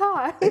 Where's the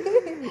car?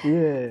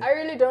 I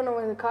really don't know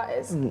where the car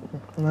is. No,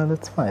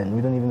 that's fine.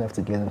 We don't even have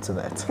to get into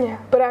that. Yeah,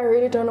 but I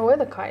really don't know where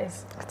the car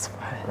is. That's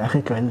fine.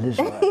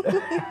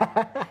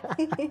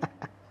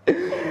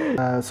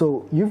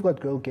 So you've got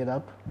Girl Get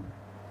Up.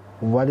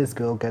 What is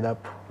Girl Get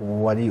Up?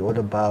 What are you all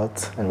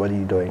about? And what are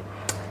you doing?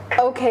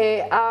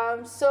 Okay,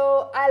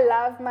 so I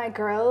love my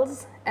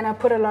girls, and I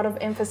put a lot of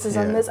emphasis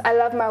on this. I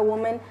love my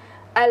women.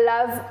 I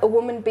love a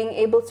woman being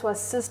able to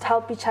assist,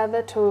 help each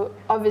other to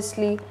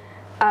obviously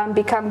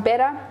become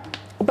better.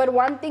 But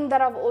one thing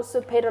that I've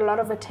also paid a lot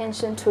of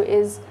attention to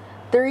is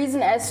the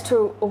reason as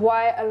to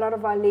why a lot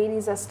of our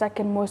ladies are stuck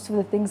in most of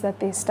the things that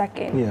they're stuck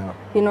in.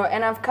 You know,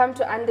 and I've come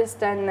to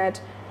understand that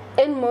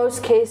in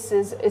most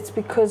cases it's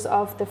because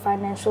of the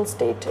financial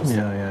status.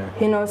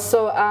 You know,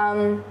 so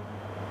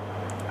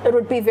it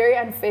would be very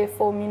unfair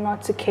for me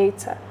not to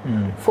cater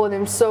for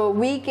them. So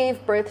we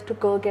gave birth to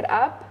Girl Get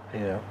Up.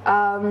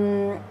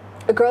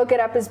 Girl Get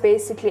Up is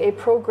basically a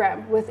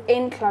program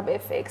within Club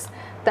FX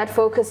that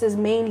focuses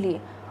mainly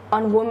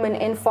on women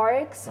in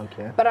Forex,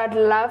 but I'd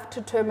love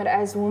to term it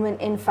as women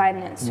in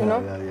finance, you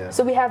know?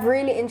 So we have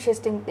really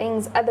interesting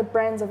things. Other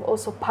brands have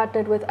also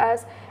partnered with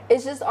us.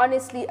 It's just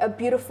honestly a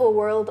beautiful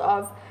world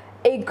of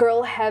a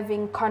girl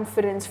having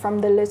confidence from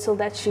the little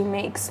that she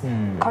makes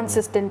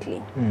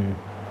consistently.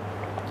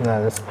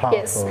 No, that's powerful.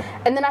 Yes.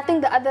 And then I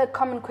think the other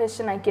common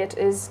question I get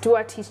is, do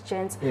I teach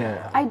gents?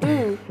 I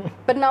do.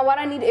 But now what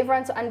I need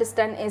everyone to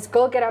understand is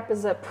Girl Get Up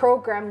is a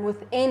program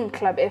within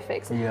Club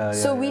FX.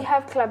 So we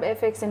have Club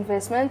FX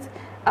Investments,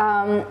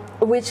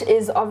 which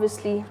is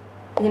obviously,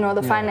 you know,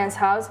 the finance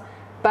house.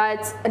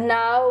 But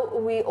now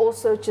we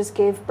also just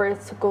gave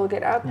birth to Girl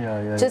Get Up.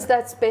 Just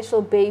that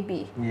special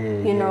baby,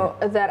 you know,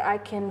 that I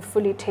can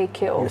fully take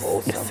care of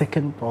also. Your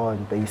second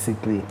born,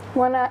 basically.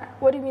 What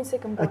do you mean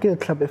second born? I think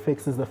Club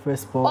FX is the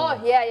first born.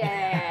 Oh,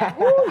 yeah.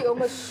 Ooh, you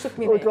almost shook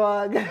me, man.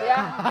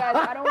 Yeah, guys,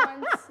 I don't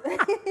want...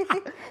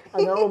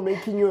 I'm now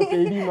making you a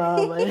baby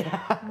mom.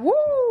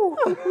 Woo!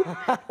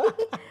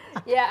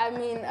 Yeah, I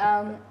mean,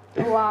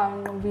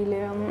 wow,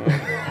 Nqobile.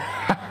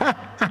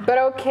 But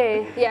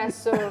okay, yeah,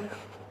 so...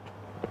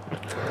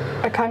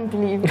 I can't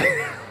believe it.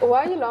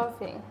 Why are you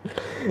laughing?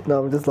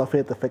 No, I'm just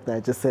laughing at the fact that I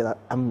just said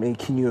I'm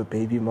making you a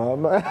baby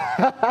mom.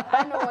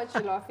 I know what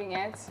you're laughing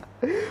at.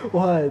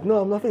 What? No,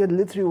 I'm laughing at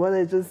literally what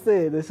I just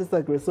said. It's just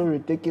like we're so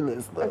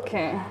ridiculous though.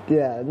 Okay.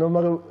 Yeah, no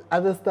matter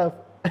other stuff.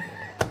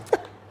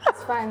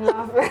 It's fine,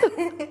 laugh.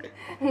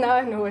 Now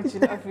I know what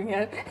you're laughing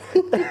at.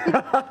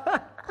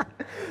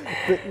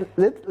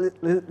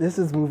 Let's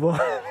just move on.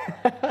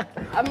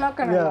 I'm not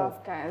gonna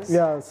laugh, guys.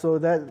 Yeah, so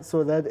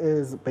that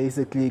is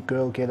basically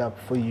Girl Get Up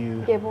for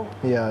you. Yeah, boy.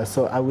 Yeah,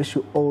 so I wish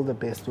you all the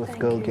best with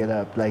Girl Get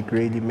Up. Like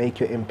really make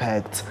your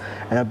impact.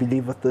 And I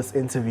believe with this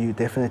interview,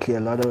 definitely a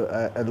lot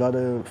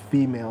of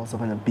females are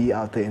gonna be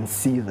out there and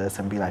see this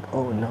and be like,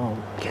 oh no,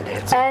 get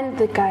it. And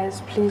the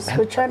guys, please,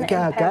 we're trying to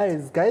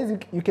impact. guys,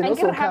 you can and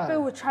also get happy.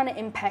 We're trying to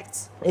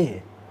impact. Yeah.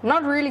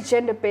 Not really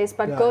gender-based,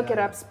 but Girl Get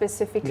Up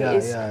specifically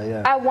is.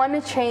 I want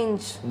to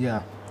change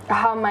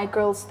how my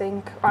girls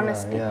think,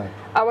 honestly.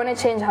 I want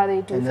to change how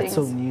they do things. And that's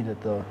so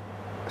needed, though.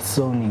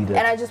 So needed.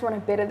 And I just want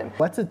to better them.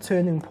 What's a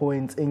turning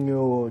point in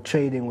your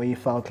trading where you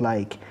felt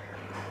like,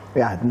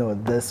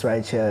 this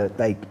right here,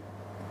 like,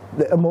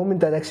 a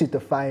moment that actually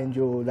defined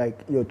your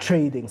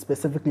trading,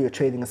 specifically your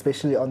trading,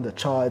 especially on the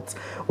charts,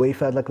 where you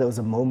felt like there was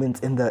a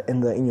moment in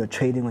your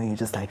trading where you're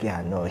just like,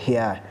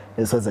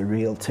 this was a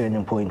real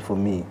turning point for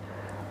me.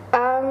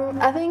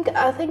 I think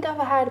I've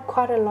had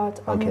quite a lot,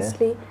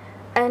 honestly,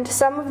 and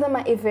some of them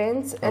are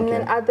events, and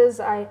then others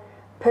I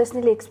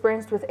personally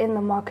experienced within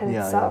the market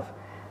itself.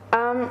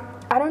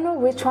 I don't know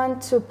which one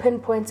to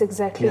pinpoint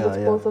exactly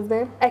with both of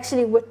them.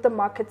 Actually, with the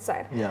market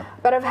side.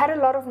 But I've had a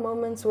lot of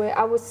moments where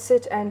I would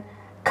sit and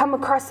come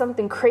across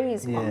something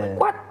crazy. I'm like,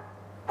 what?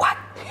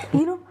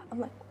 I'm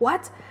like,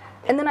 what?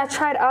 And then I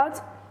try it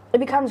out. It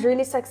becomes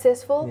really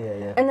successful,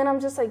 and then I'm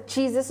just like,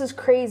 geez, this is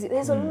crazy.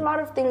 There's a lot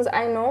of things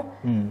I know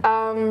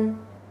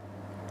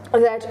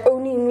that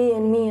only me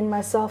and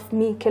myself,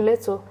 me,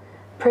 Keletso,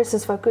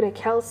 Keletso Fakude,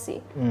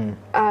 Kelsc,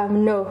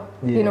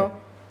 know,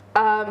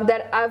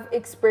 that I've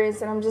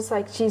experienced, and I'm just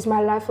like, geez,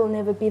 my life will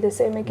never be the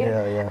same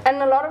again. And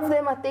a lot of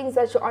them are things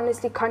that you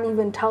honestly can't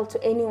even tell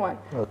to anyone,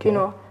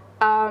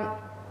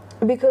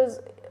 because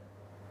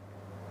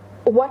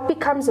what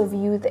becomes of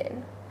you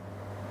then?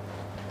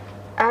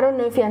 I don't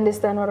know if you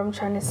understand what I'm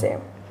trying to say.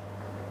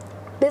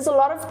 There's a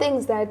lot of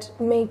things that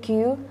make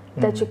you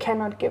that you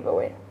cannot give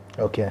away.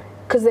 Okay.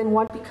 Because then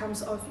what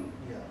becomes of you?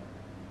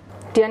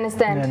 Do you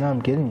understand? Yeah, no, I'm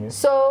getting you.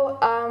 So,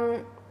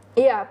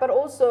 but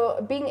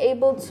also being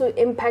able to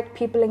impact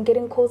people and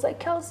getting calls like,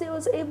 Kelsc, I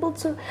was able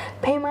to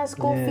pay my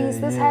school fees,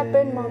 this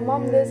happened, my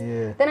mom this.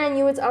 Then I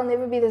knew I'll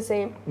never be the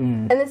same.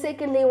 And then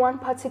secondly, one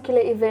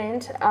particular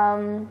event,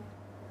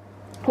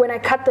 when I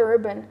cut the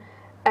ribbon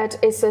at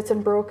a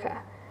certain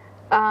broker,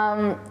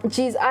 I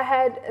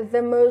had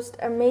the most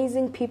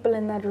amazing people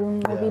in that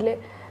room, Nqobile.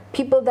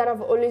 People that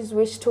I've always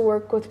wished to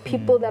work with,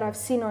 people that I've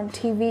seen on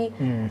TV.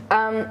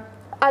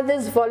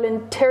 Others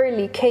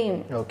voluntarily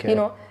came,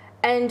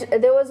 and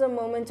there was a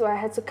moment where I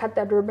had to cut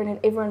that ribbon and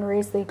everyone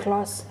raised their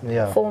glass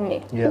for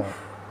me. There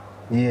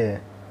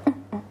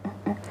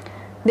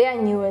I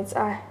knew it.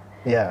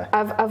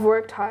 I've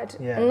worked hard.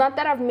 Not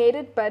that I've made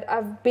it, but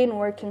I've been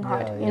working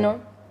hard, you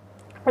know.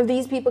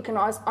 These people can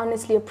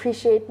honestly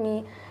appreciate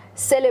me,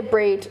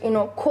 celebrate,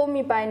 call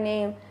me by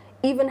name,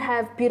 even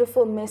have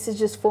beautiful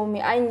messages for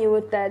me. I knew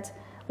it that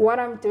what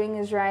I'm doing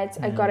is right.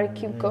 I gotta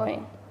keep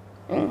going.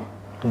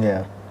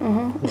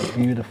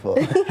 Beautiful.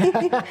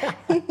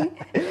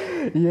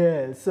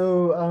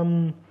 So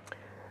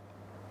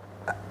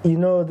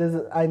there's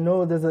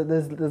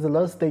a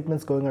lot of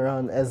statements going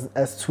around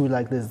as to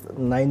like there's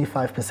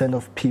 95%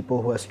 of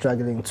people who are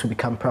struggling to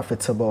become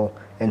profitable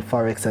in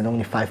forex and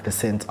only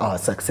 5% are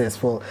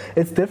successful.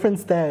 It's different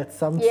stats.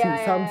 Some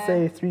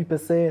say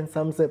 3%,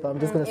 some say, but I'm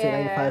just gonna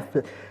say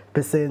 95%,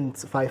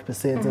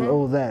 5%, and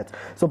all that.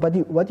 So, but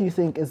what do you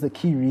think is the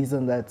key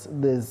reason that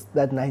there's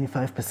that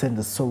 95%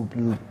 is so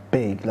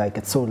big? Like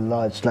it's so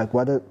large. Like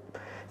what are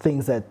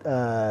things that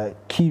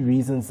key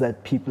reasons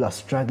that people are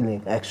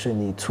struggling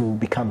actually to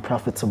become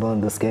profitable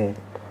in this game?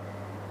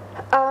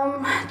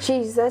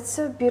 That's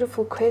a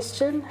beautiful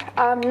question.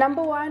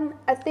 Number one,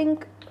 I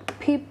think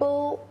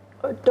people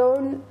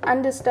don't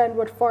understand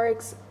what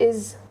forex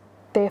is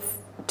there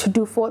to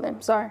do for them.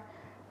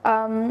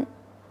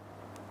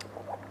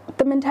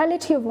 The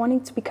mentality of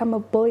wanting to become a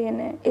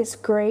billionaire is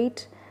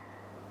great,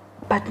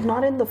 but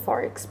not in the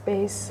forex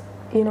space,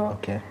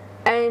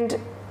 And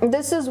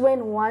this is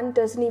when one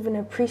doesn't even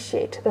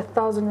appreciate the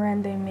 1,000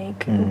 rand they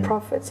make in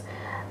profits.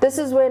 This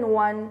is when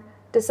one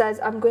decides,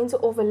 I'm going to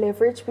over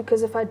leverage,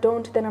 because if I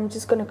don't, then I'm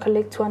just going to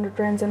collect 200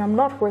 rands and I'm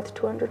not worth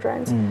 200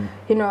 rands.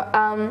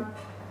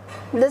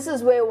 This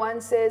is where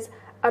one says,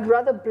 I'd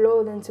rather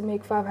blow than to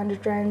make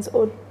 500 rands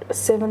or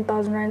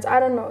 7,000 rands. I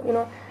don't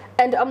know,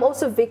 And I'm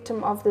also a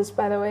victim of this,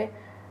 by the way.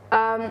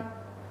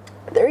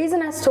 The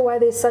reason as to why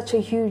there's such a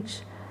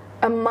huge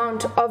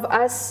amount of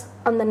us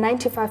on the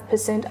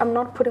 95%, I'm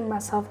not putting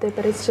myself there,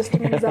 but it's just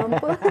an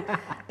example.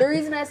 The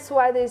reason as to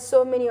why there's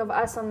so many of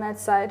us on that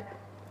side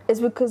is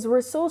because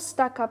we're so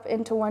stuck up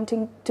into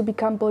wanting to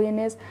become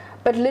billionaires,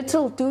 but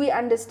little do we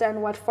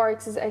understand what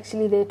Forex is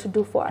actually there to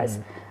do for us.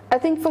 I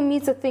think for me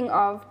it's a thing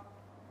of,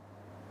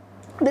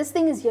 this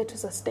thing is here to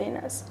sustain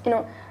us. You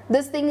know,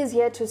 this thing is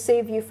here to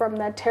save you from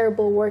that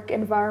terrible work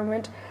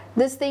environment.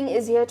 This thing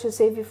is here to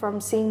save you from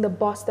seeing the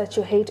boss that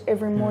you hate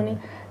every morning.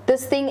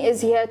 This thing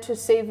is here to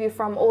save you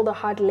from all the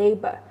hard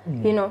labor.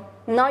 You know,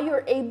 now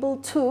you're able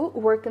to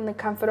work in the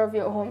comfort of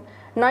your home.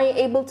 Now you're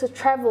able to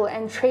travel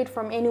and trade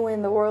from anywhere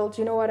in the world.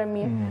 You know what I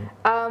mean?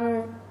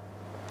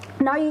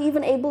 Now you're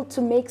even able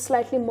to make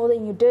slightly more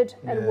than you did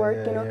at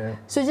work, you know.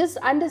 So just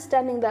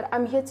understanding that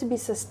I'm here to be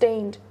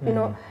sustained, you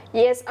know.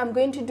 Yes, I'm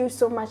going to do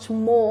so much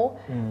more.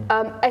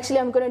 Actually,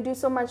 I'm going to do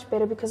so much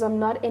better because I'm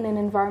not in an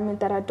environment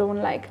that I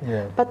don't like.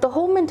 But the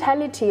whole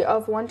mentality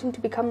of wanting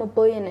to become a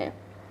billionaire,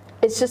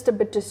 it's just a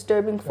bit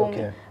disturbing for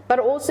me. But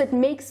also it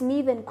makes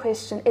me then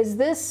question, is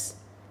this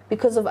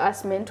because of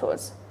us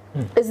mentors?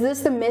 Is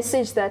this the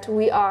message that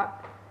we are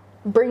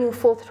bringing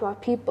forth to our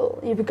people?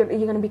 You're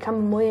going to become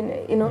a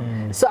millionaire, you know?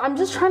 So I'm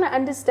just trying to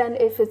understand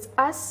if it's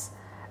us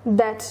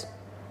that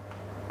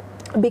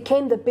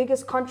became the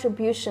biggest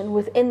contribution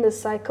within the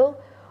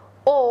cycle,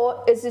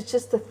 or is it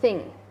just a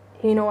thing?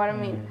 You know what I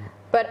mean?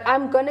 But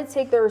I'm going to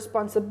take the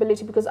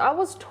responsibility because I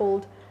was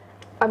told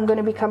I'm going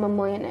to become a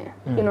millionaire,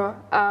 you know?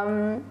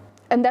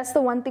 And that's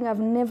the one thing I've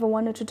never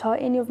wanted to tell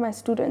any of my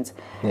students.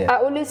 I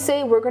always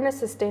say we're going to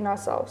sustain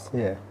ourselves.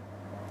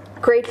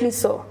 Greatly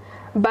so.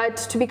 But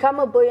to become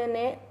a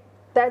billionaire,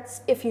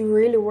 that's if you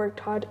really worked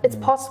hard. It's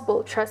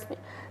possible, trust me.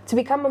 To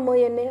become a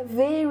millionaire,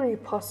 very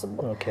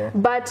possible.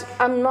 But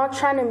I'm not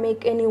trying to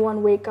make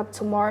anyone wake up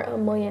tomorrow a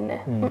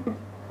millionaire.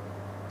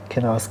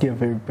 Can I ask you a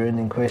very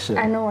burning question?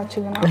 I know what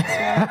you're going to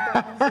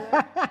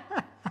ask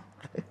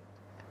me.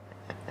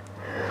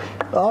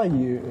 Are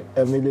you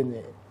a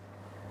millionaire?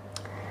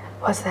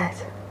 What's that?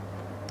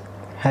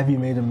 Have you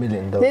made $1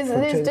 million though?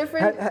 There's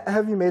different.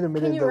 Have you made $1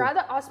 million? Can you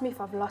rather ask me if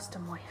I've lost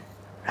 $1 million?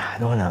 I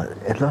don't know.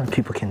 A lot of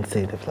people can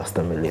say they've lost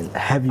 $1 million.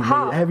 Have you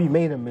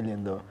made $1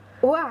 million though?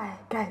 Why,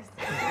 guys?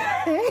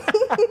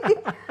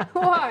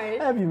 Why?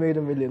 Have you made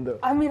 $1 million though?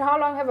 I mean, how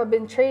long have I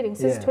been trading?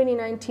 Since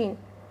 2019.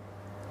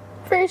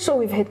 Very sure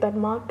we've hit that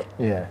mark.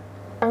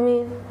 I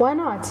mean, why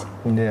not?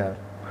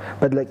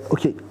 But like,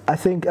 okay, I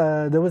think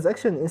there was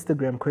actually an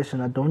Instagram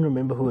question. I don't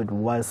remember who it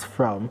was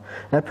from.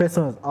 That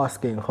person was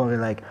asking,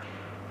 like,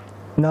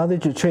 now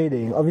that you're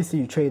trading, obviously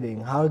you're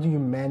trading, how do you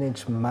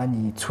manage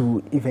money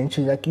to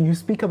eventually, like, you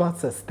speak about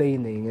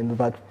sustaining and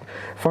about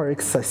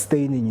Forex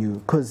sustaining you,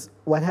 because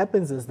what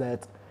happens is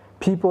that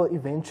people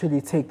eventually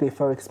take their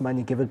Forex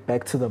money, give it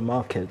back to the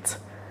market,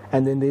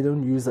 and then they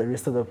don't use the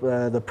rest of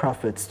the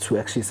profits to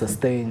actually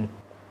sustain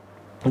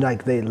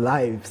like their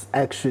lives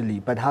actually.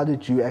 But how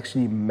did you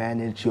actually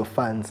manage your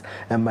funds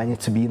and money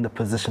to be in the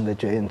position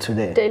that you're in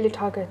today? Daily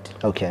target.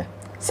 Okay.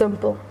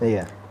 Simple.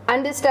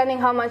 Understanding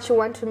how much you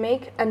want to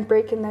make and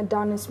breaking that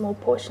down in small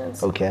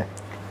portions. Okay.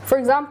 For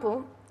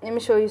example, let me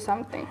show you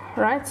something,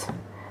 right?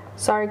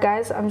 Sorry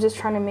guys, I'm just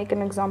trying to make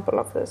an example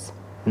of this.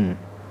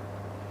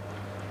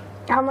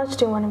 How much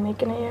do you want to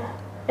make in a year?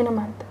 In a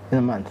month? In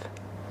a month.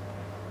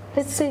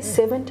 Let's say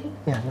 70.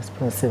 Yeah, let's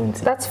put 70.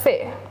 That's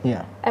fair.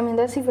 Yeah. I mean,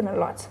 that's even a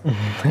lot.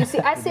 You see,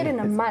 I said in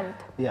a month.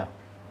 Yeah.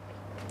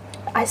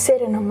 I said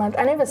in a month.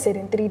 I never said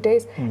in 3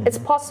 days. It's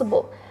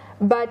possible.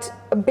 But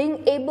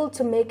being able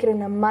to make it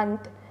in a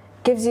month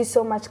gives you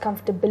so much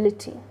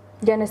comfortability.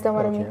 Do you understand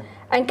what I mean?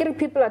 And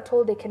people are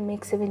told they can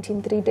make 70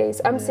 in 3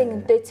 days. I'm saying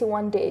in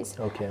 31 days.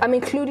 I'm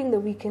including the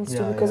weekends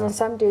too, because on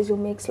some days you'll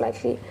make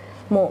slightly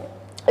more.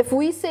 If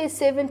we say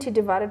 70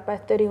 divided by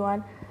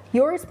 31,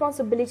 your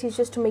responsibility is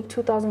just to make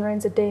 2,000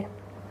 rands a day.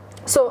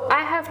 So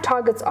I have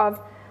targets of,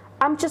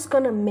 I'm just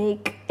going to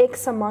make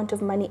X amount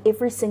of money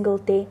every single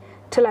day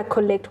till I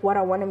collect what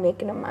I want to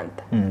make in a month.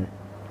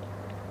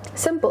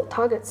 Simple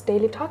targets,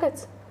 daily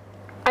targets.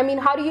 I mean,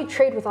 how do you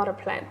trade without a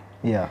plan?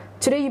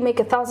 Today you make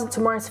 1,000,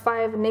 tomorrow is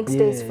 5, next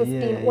day is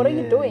 15. What are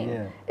you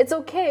doing? It's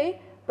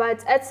okay,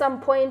 but at some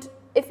point,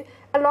 if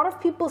a lot of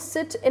people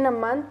sit in a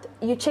month,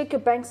 you check your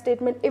bank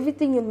statement,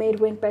 everything you made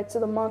went back to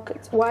the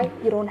markets. Why?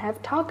 You don't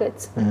have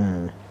targets.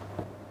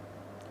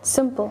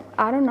 Simple.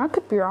 I don't know, I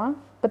could be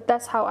wrong, but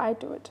that's how I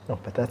do it. No,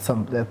 but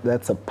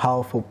that's a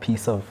powerful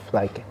piece of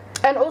like.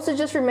 And also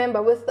just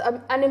remember, with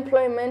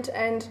unemployment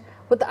and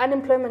with the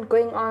unemployment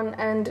going on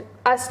and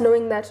us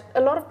knowing that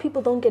a lot of people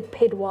don't get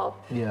paid well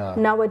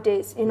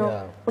nowadays, you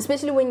know,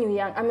 especially when you're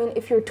young. I mean,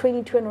 if you're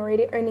 22 and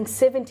already earning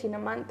 17 a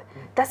month,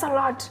 that's a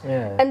lot.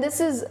 And this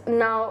is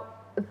now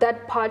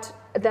that part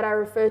that I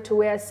referred to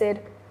where I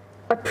said,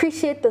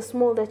 appreciate the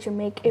small that you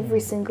make every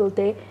single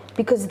day,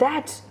 because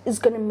that is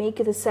going to make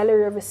you the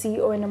salary of a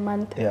CEO in a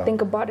month.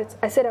 Think about it.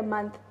 I said a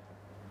month,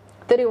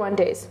 31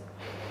 days.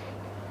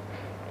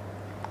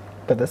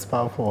 But that's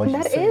powerful.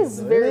 That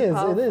is very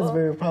powerful. It is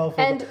very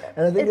powerful. And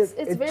I think it's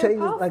it very changes,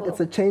 powerful. like it's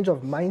a change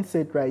of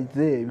mindset right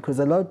there, because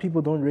a lot of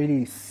people don't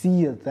really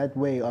see it that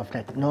way of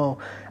like, no,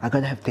 I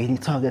gotta have daily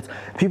targets.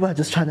 People are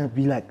just trying to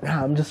be like,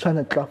 nah, I'm just trying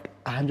to clock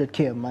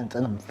 100K a month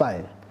and I'm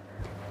fine.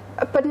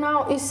 But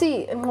now, you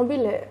see,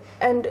 Nqobile,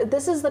 and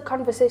this is the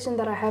conversation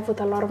that I have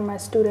with a lot of my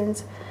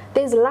students,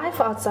 there's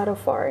life outside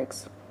of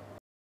Forex.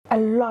 A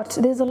lot.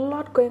 There's a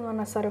lot going on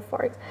outside of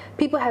Forex.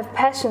 People have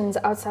passions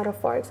outside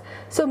of Forex.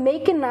 So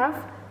make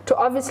enough to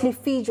obviously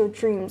feed your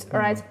dreams,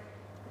 right?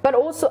 But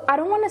also, I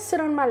don't want to sit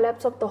on my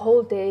laptop the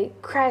whole day,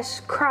 crash,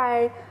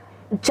 cry,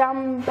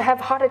 jump, have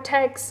heart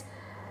attacks,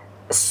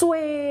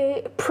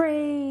 swear,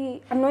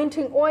 pray,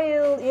 anointing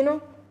oil, you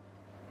know?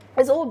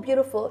 It's all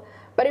beautiful.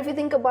 But if you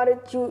think about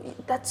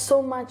it, that's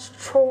so much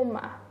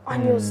trauma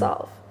on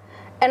yourself.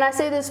 And I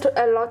say this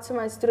a lot to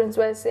my students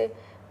where I say,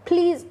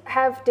 please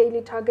have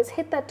daily targets,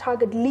 hit that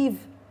target,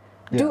 leave,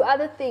 do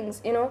other things,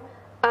 you know,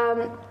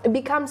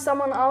 become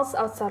someone else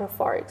outside of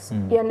Forex,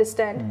 you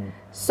understand?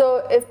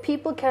 So if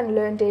people can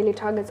learn daily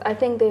targets, I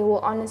think there will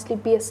honestly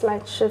be a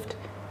slight shift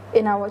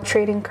in our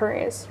trading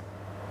careers.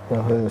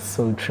 Oh, that is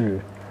so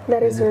true.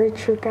 That is very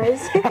true,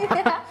 guys.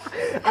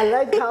 I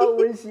like how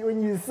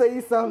when you say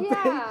something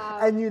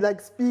and you like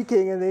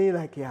speaking and then you're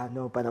like, yeah,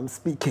 no, but I'm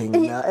speaking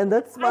now. And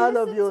that smile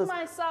of yours.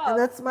 And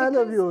that smile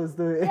of yours,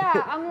 though.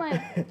 Yeah, I'm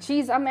like,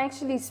 geez, I'm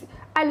actually,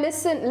 I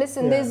listen,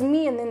 there's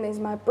me and then there's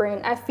my brain.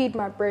 I feed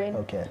my brain,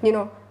 you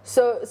know.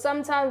 So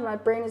sometimes my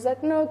brain is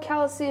like, no,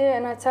 Kelsc,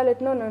 and I tell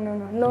it,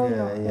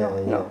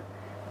 no.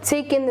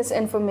 Take in this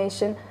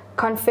information,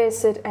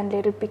 confess it, and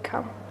let it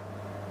become.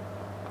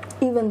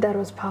 Even that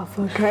was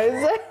powerful,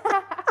 guys.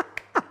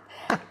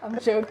 I'm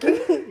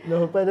joking.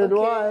 No, but it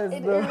was.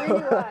 It really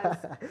was.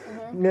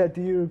 Yeah,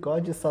 do you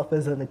regard yourself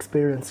as an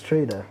experienced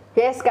trader?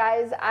 Yes,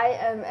 guys, I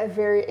am a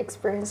very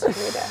experienced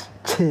trader.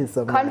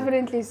 Jeez,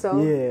 confidently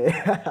so.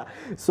 Yeah.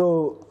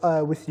 So,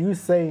 with you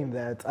saying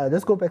that,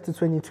 let's go back to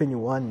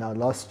 2021 now,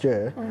 last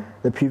year,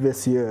 the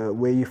previous year,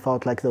 where you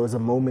felt like there was a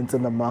moment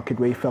in the market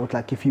where you felt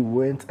like if you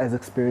weren't as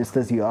experienced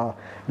as you are,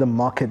 the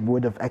market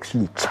would have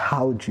actually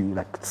chowed you,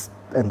 like,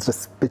 and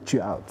just spit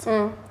you out.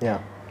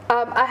 Yeah.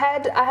 I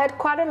had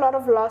quite a lot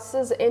of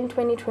losses in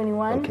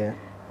 2021. Okay.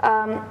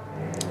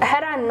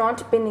 Had I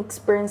not been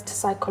experienced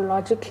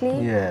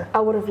psychologically, I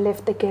would have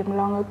left the game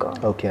long ago.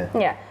 Okay.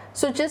 Yeah.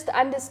 So just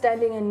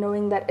understanding and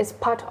knowing that it's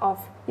part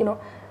of, you know,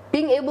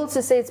 being able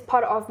to say it's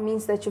part of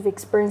means that you've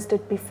experienced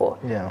it before.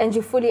 Yeah. And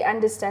you fully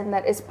understand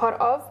that it's part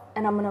of,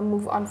 and I'm going to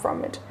move on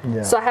from it.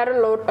 Yeah. So I had a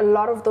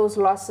lot of those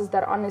losses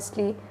that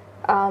honestly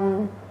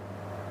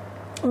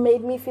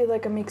made me feel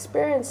like I'm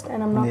experienced,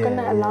 and I'm not going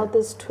to allow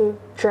this to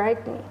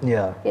drag me.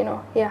 Yeah. You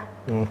know, yeah.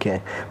 Okay.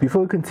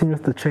 Before we continue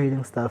with the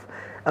trading stuff,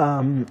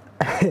 I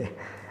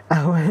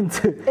went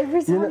to...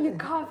 Every time you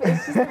cough,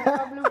 it's just a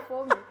problem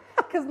for me.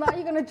 Because now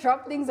you're going to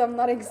drop things I'm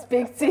not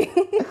expecting.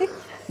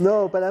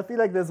 No, but I feel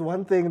like there's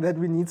one thing that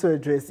we need to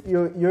address.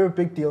 You're a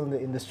big deal in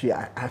the industry.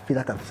 I feel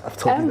like I've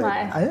told you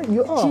that.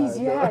 You are. Jeez,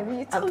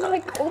 you tell me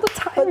like all the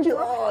time. You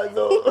are,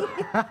 though.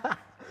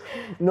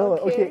 No,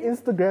 okay,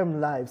 Instagram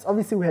lives.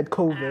 Obviously, we had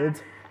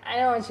COVID. I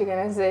know what you're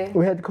gonna say.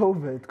 We had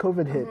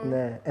COVID hit,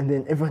 and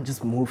then everyone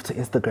just moved to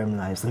Instagram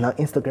lives, and now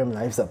Instagram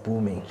lives are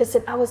booming.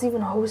 Listen, I was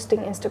even hosting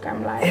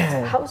Instagram lives.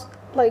 Yeah. How's,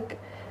 like,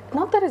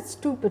 not that it's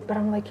stupid, but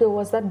I'm like, yo,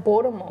 was that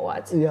boredom or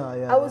what?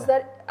 Yeah.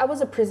 I was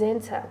a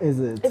presenter. Is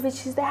it? If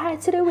she's there, hi,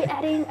 today we're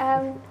adding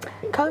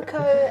Coco,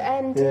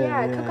 and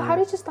Coco, how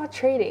did you start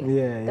trading?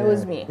 Yeah, that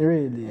was me.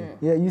 Really?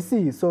 Yeah, you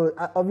see, so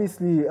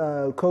obviously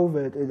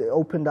COVID, it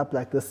opened up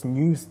like this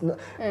news.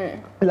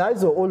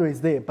 Lives were always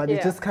there, but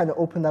it just kind of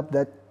opened up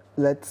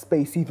that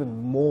space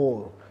even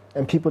more,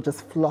 and people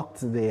just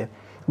flocked there.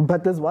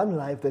 But there's one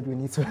live that we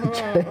need to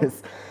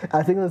address.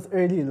 I think it was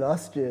early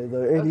last year,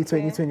 though, early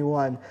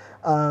 2021.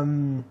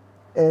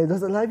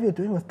 There's a live you're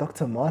doing with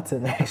Dr.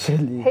 Martin,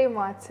 actually. Hey,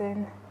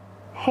 Martin.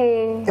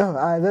 Hey.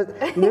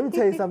 Let me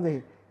tell you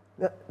something.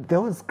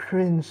 That was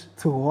cringe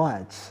to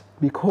watch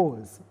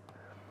because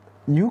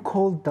you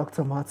called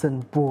Dr. Martin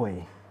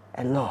boy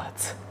a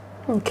lot.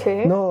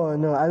 Okay. No,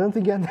 I don't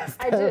think you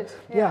understand. I did.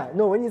 Yeah,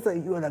 no, when you say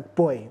you were like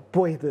boy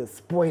this,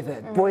 boy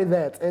that, boy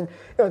that, and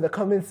the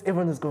comments,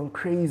 everyone is going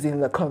crazy in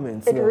the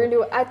comments. It really.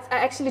 I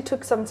actually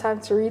took some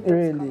time to read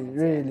those comments.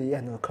 Really, yeah,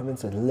 no,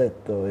 comments are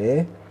lit though,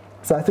 yeah.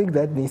 So I think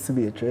that needs to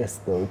be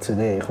addressed though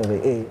today for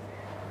the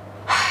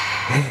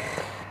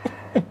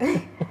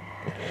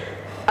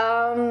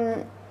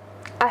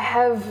I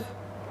have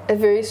a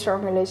very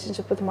strong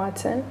relationship with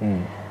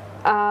Martin.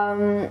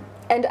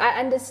 And I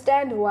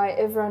understand why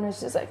everyone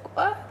is just like,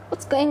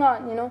 what's going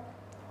on, you know?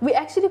 We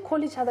actually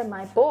call each other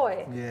my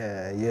boy.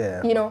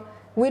 Yeah. You know,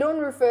 we don't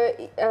refer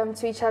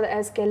to each other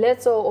as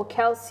Keletso or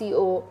Kelsc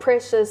or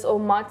Precious or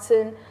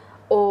Martin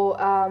or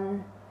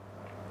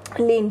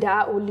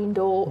Linda or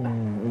Lindo.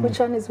 Which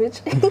one is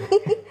which?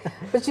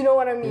 But you know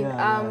what I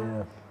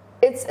mean.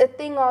 It's a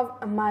thing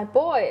of my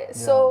boy.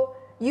 So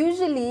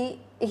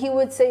usually he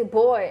would say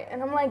boy,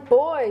 and I'm like,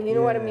 boy, you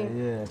know what I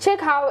mean? Check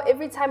how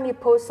every time you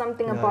post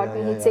something about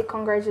me, he'd say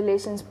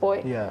congratulations,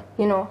 boy.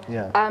 You know?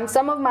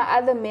 Some of my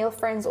other male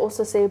friends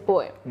also say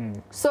boy.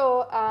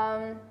 So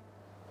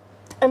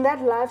in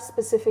that live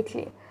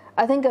specifically,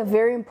 I think a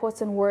very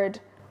important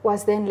word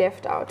was then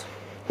left out,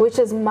 which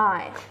is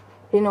my.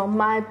 you know,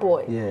 my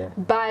boy. Yeah.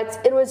 But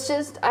it was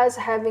just us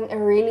having a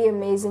really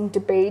amazing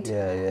debate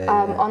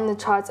on the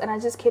charts, and I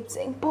just kept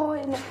saying,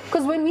 boy,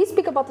 because when we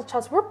speak about the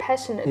charts, we're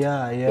passionate.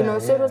 You know,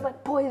 so it was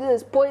like, boy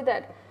this, boy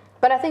that.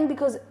 But I think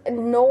because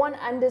no one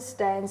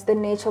understands the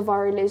nature of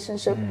our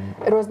relationship,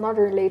 it was not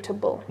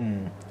relatable.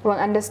 Won't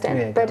understand.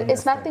 Yeah, but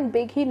it's nothing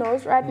big. He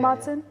knows, right,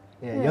 Martin?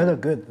 Yeah, you're the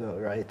good though,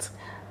 right?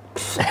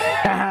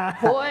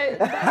 Boy,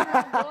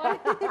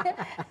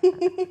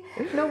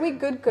 no, we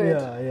good.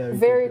 Yeah,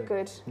 very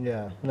good.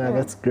 Yeah, no,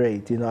 that's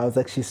great. You know, I was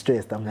actually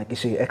stressed. I'm like, is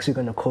she actually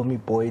gonna call me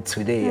boy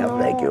today? No. I'm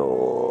like,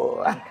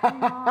 yo.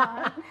 Come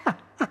on.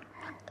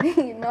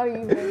 Not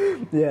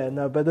even. Yeah,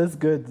 no, but that's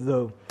good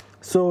though.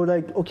 So,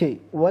 like, okay,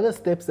 what are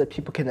steps that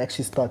people can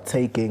actually start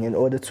taking in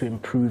order to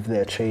improve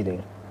their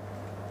trading?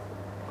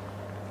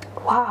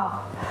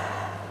 Wow.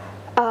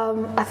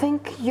 I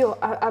think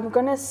I'm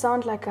gonna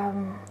sound like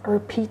I'm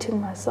repeating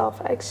myself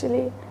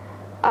actually.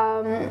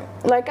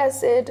 Like I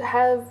said,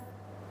 have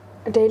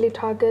daily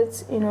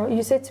targets. You know,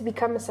 you said to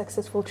become a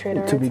successful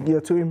trader,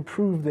 right? To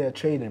improve their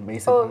trading,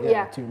 basically. Oh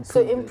yeah.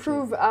 To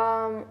improve.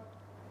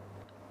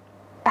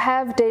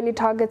 Have daily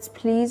targets,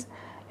 please.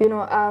 You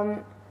know,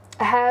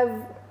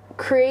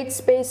 create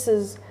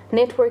spaces,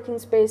 networking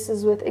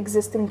spaces with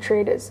existing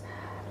traders.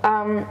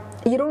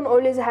 You don't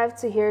always have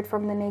to hear it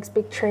from the next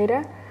big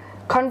trader.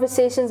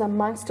 Conversations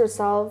amongst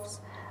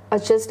yourselves are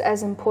just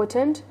as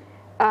important.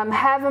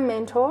 Have a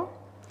mentor,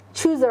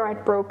 choose the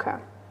right broker.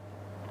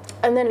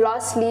 And then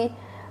lastly,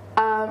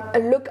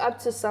 look up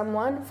to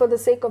someone for the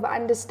sake of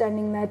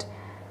understanding that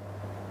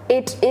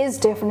it is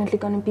definitely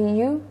going to be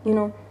you. You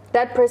know,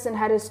 that person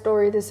had a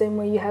story the same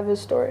way you have a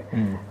story.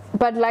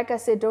 But like I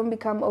said, don't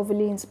become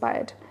overly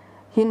inspired.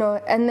 You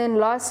know, and then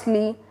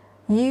lastly,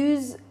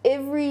 use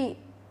every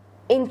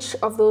inch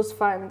of those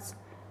funds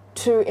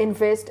to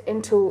invest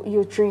into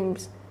your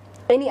dreams.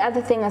 Any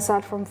other thing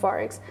aside from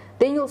Forex,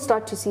 then you'll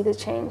start to see the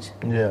change.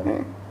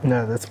 Yeah.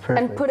 No, that's perfect.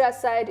 And put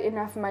aside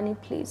enough money,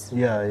 please.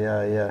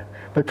 Yeah.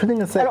 But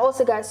putting aside... And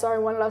also, guys, sorry,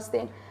 one last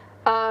thing.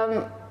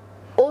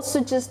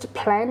 Also, just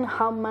plan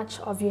how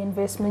much of your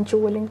investment you're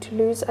willing to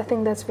lose. I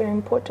think that's very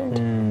important.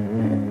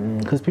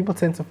 Because people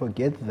tend to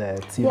forget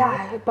that. You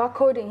know?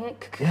 Barcoding.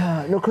 Heck.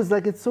 Yeah, no, because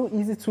like it's so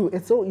easy to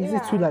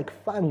like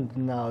fund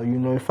now. You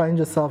know, you find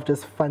yourself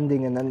just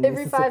funding and then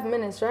every 5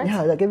 minutes, right?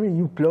 Yeah, like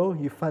you blow,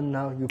 you fund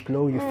now. You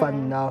blow, you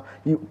fund now.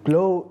 You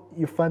blow,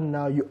 you fund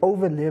now. You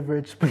over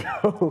leverage,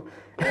 blow.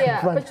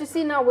 Yeah, but you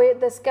see now where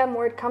the scam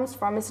word comes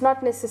from. It's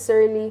not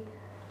necessarily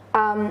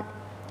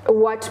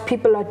what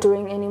people are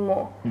doing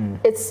anymore.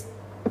 It's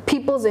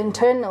people's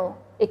internal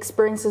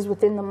experiences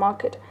within the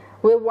market,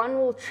 where one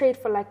will trade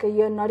for like a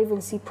year, not even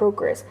see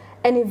progress,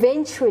 and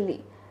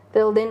eventually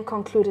they'll then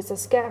conclude it's a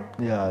scam.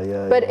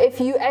 But if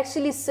you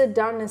actually sit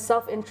down and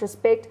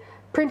self-introspect,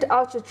 print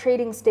out your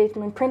trading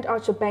statement, print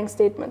out your bank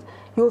statement,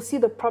 you'll see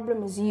the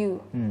problem is you.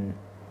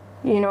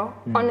 You know,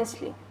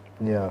 honestly.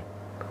 Yeah.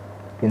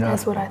 You know,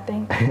 that's what I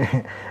think.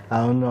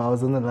 I don't know. I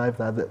was on a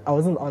live I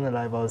wasn't on a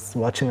live. I was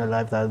watching a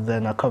live that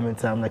then I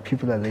commented. I'm like,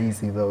 people are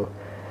lazy though.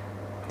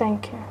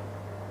 Thank you.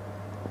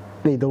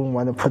 They don't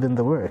want to put in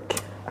the work.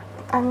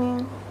 I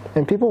mean.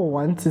 And people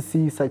want to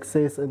see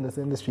success in this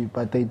industry,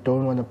 but they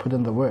don't want to put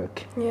in the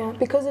work. Yeah,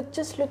 because it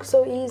just looks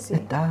so easy.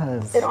 It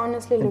does. It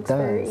honestly looks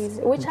very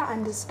easy, which I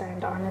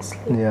understand,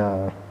 honestly.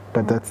 Yeah,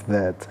 but that's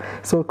that.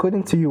 So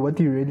according to you, what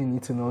do you really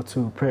need to know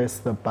to press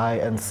the buy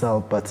and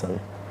sell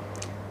button?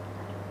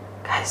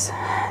 Guys,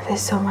 there's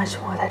so much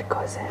more that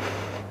goes in,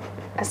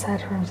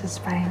 aside from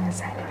just buying and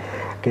selling.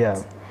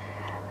 Yeah.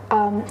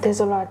 There's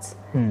a lot.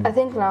 I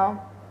think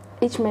now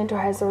each mentor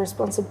has the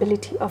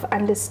responsibility of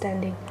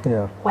understanding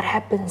what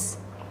happens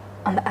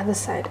on the other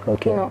side.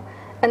 Okay. You know,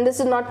 and this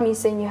is not me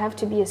saying you have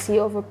to be a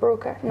CEO of a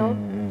broker, no.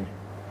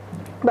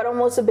 But I'm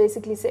also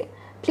basically saying,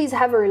 please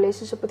have a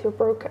relationship with your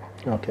broker.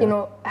 Okay. You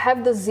know,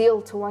 have the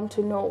zeal to want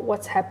to know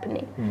what's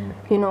happening.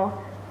 You know,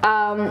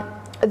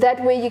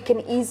 that way you can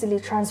easily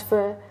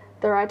transfer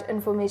the right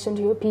information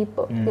to your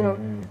people. You know,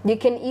 you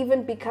can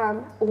even become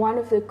one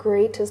of the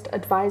greatest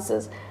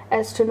advisors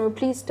as to know,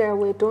 please stay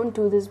away, don't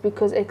do this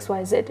because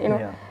XYZ. You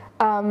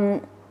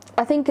know,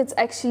 I think it's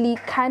actually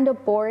kind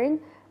of boring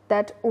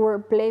that we're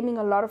blaming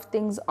a lot of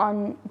things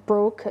on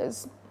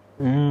brokers.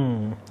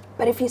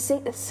 But if you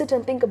sit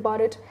and think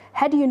about it,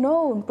 had you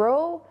known,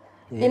 bro,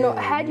 you know,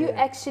 had you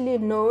actually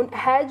known,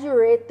 had you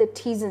read the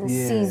T's and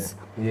C's,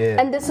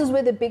 and this is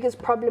where the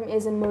biggest problem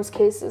is in most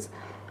cases.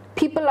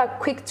 People are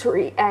quick to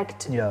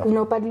react, you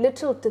know, but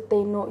little did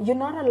they know you're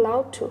not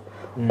allowed to,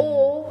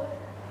 or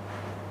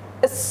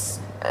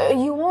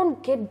you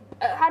won't get.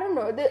 I don't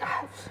know.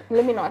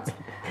 Let me not.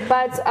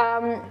 But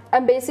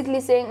I'm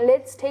basically saying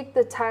let's take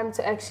the time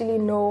to actually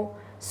know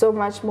so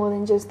much more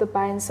than just the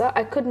buy and sell.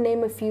 I could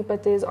name a few,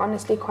 but there's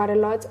honestly quite a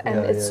lot, and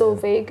it's so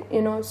vague,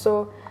 you know.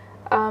 So,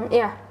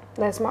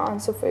 that's my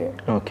answer for you.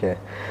 Okay,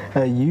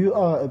 you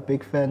are a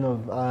big fan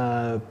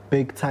of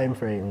big time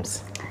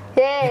frames.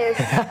 Yes.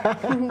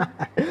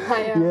 I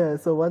am. Yeah.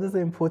 So, what is the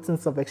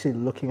importance of actually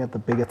looking at the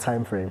bigger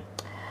time frame?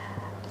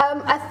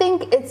 I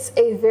think it's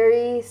a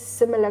very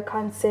similar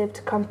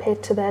concept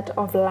compared to that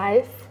of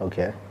life.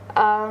 Okay.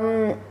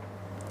 I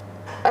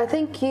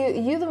think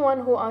you're the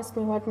one who asked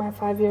me what my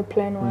 5-year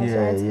plan was,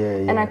 right?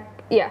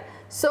 Yeah. And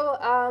so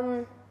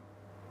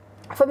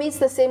for me, it's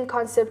the same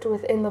concept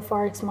within the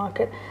forex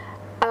market.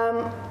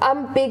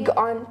 I'm big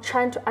on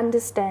trying to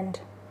understand.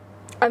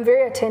 I'm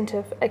very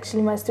attentive.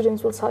 Actually, my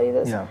students will tell you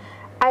this. Yeah.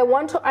 I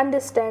want to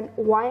understand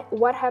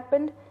what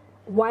happened,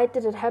 why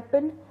did it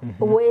happen,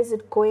 where is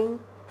it going,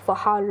 for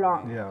how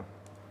long. Yeah.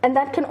 And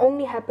that can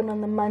only happen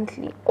on the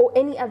monthly or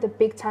any other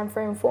big time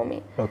frame for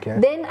me. Okay.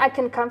 Then I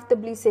can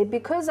comfortably say,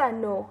 because I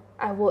know,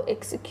 I will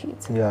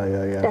execute.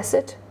 Yeah. That's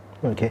it.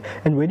 Okay.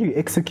 And where do you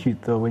execute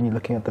though when you're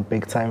looking at the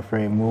big time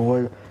frame?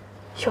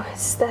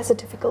 Yes, that's a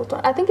difficult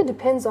one. I think it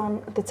depends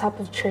on the type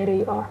of trader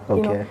you are.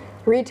 Okay. You know,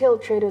 retail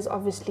traders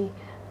obviously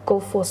go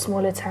for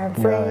smaller time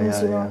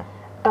frames.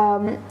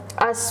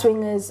 Us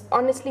swingers,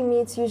 honestly, me,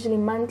 it's usually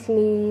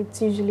monthly,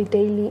 it's usually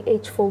daily,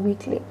 H4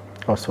 weekly.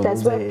 Oh, so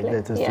that's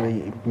where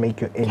you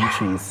make your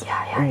entries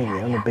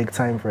on a big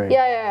time frame.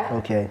 Yeah.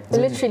 Okay.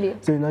 Literally.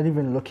 So you're not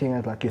even looking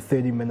at like your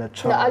 30-minute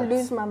chart. No, I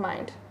lose my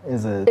mind.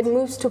 Is it? It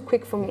moves too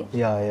quick for me.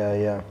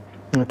 Yeah.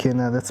 Okay,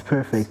 now that's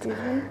perfect.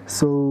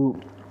 So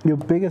your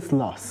biggest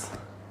loss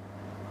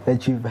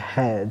that you've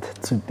had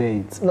to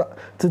date,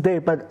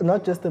 but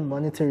not just in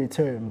monetary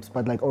terms,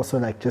 but like also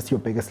like just your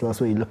biggest loss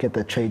where you look at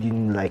the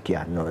trading like,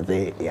 It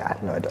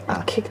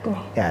kicked me.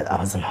 Yeah, I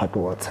was in hot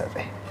water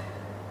there.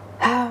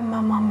 My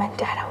mom and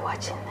dad are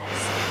watching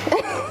this.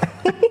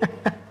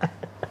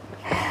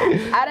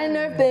 I don't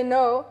know if they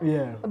know.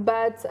 Yeah.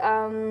 But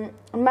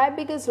my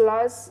biggest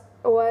loss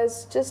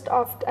was just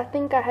after, I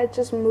think I had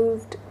just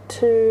moved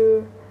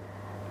to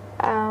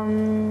a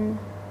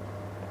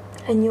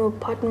new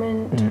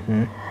apartment.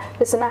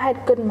 Listen, I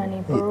had good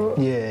money, bro.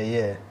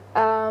 Yeah.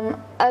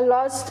 I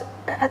lost,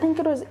 I think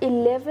it was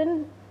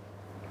 11,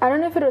 I don't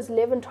know if it was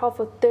 11, 12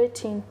 or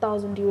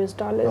 13,000 US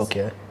dollars.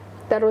 Okay.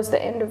 That was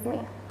the end of me.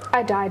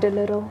 I died a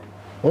little.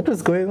 What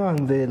was going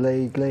on there?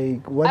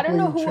 Like what? I don't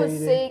know who was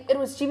saying it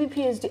was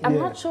GBPSD. I'm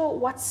not sure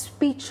what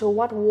speech or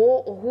what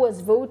war or who was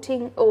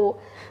voting or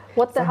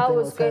what the hell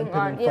was going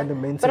on. Yeah.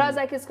 But I was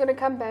like, it's gonna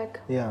come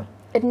back. Yeah.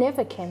 It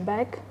never came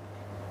back.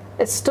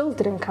 It still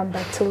didn't come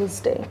back till this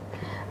day.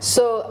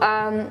 So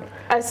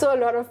I saw a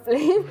lot of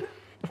flame.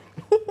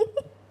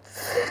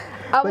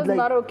 I was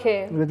not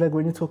okay. But like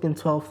when you're talking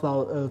 12,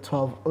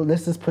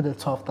 let's just put it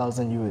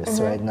 12,000 US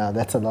right now.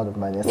 That's a lot of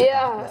money. That's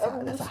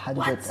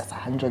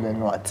 100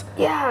 and what?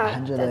 Yeah,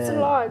 100 that's a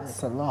lot.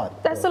 That's a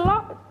lot. That's a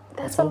lot.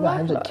 That's a over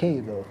lot.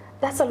 100K though.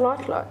 That's a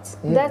lot. Yeah.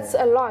 That's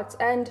a lot.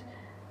 And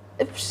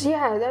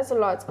that's a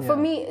lot. For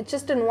me,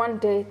 just in one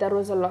day, that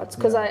was a lot.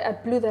 Because I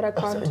blew that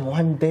account. So in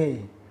one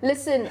day?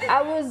 Listen,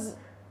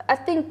 I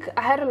think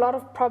I had a lot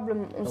of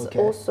problems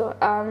also.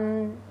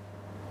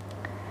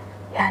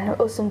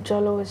 Osum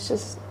Jolo was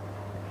just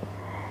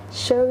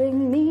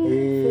showing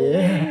me.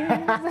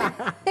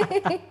 Yeah.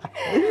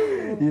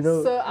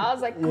 So I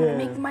was like, come on,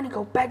 make money,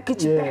 go back,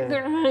 get you back.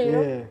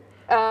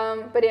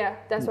 But yeah,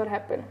 that's what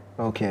happened.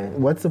 Okay.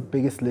 What's the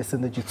biggest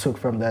lesson that you took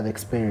from that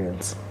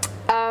experience?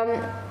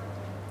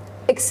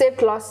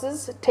 Accept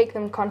losses, take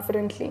them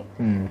confidently,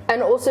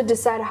 and also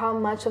decide how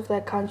much of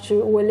that account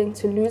you're willing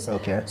to lose.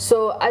 Okay.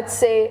 So I'd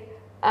say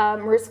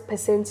risk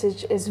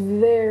percentage is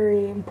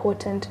very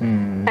important,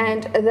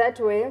 and that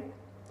way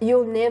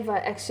you'll never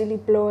actually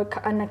blow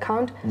an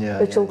account,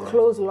 but you'll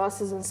close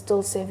losses and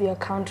still save your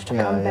account to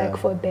come back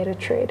for a better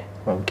trade.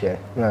 Okay,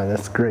 no,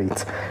 that's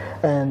great.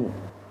 And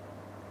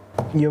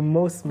your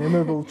most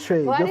memorable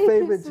trade, Why your are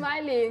favorite? you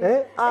smiling?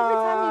 Every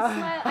time you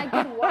smile, I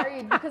get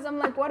worried because I'm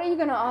like, what are you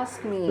gonna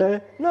ask me?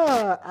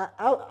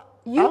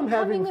 I'm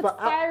having fun.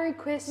 Fiery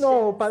questions.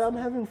 No, but I'm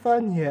having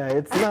fun here.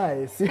 It's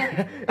nice.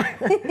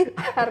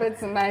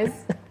 It's nice.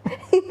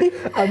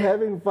 I'm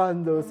having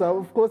fun though, so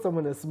of course I'm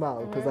gonna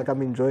smile because like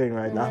I'm enjoying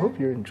right now. I hope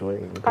you're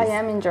enjoying. I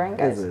am enjoying,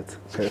 guys. Is it?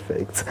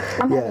 Perfect.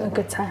 I'm having a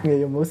good time. Yeah,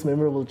 your most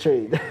memorable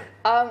trade.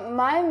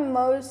 My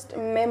most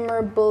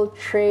memorable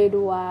trade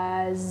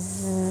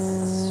was,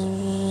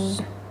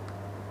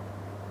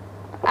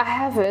 I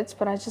have it,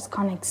 but I just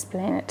can't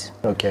explain it.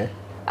 Okay.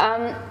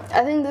 I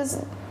think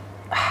this,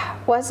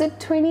 was it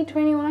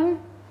 2021?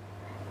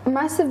 It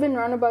must have been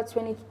around about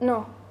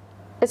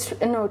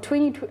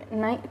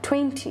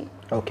 2020.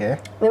 Okay.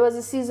 There was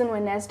a season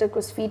when Nasdaq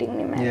was feeding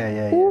me, man.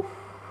 Yeah.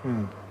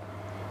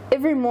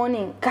 Every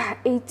morning, got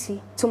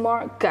 80.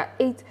 Tomorrow, got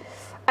 8.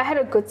 I had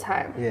a good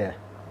time. Yeah.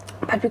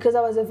 But because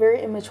I was a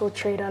very immature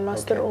trader, I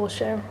lost it all,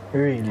 share.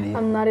 Really?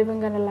 I'm not even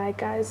gonna lie,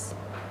 guys.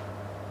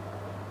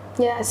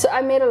 Yeah, so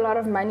I made a lot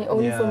of money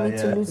only for me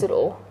to lose it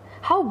all.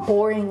 How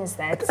boring is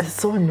that? It's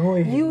so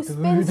annoying. You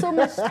spend so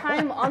much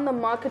time on the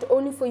market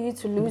only for you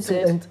to lose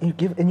it. And you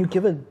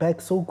give it back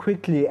so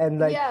quickly, and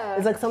like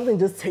it's like something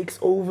just takes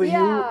over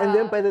you, and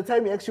then by the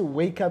time you actually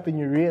wake up and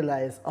you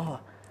realize,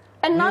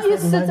 and now you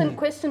sit and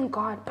question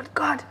God. But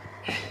God,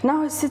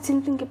 now I sit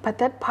and think, but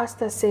that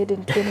pastor said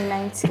in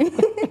 2019,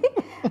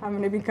 I'm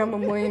gonna become a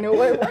millionaire.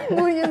 What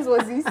millions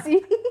was he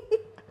seeing?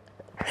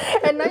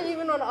 And now you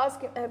even want to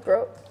ask him, hey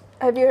bro,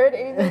 Have you heard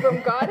anything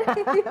from God?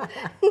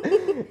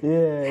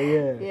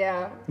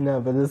 Yeah. No,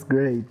 but that's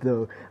great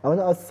though. I want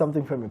to ask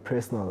something from your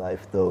personal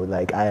life though.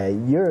 Like,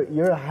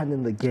 you're a hand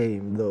in the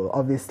game though,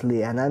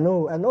 obviously, and I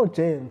know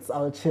James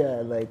out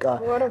here. Like,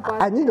 what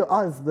about I need to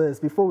ask this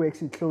before we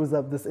actually close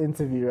up this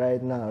interview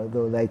right now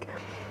though. Like,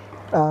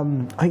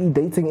 are you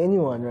dating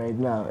anyone right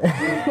now?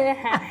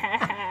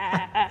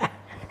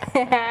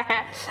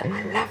 I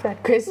love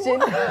that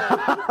question.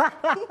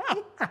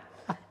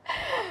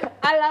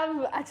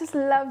 I just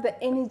love the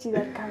energy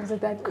that comes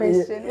with that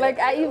question. Like,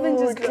 I even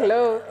just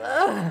glow.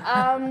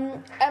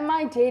 Am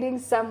I dating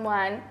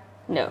someone?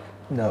 No.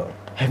 No.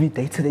 Have you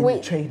dated any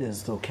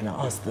traders though? Can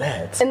I ask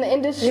that? In the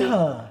industry?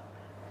 Yeah.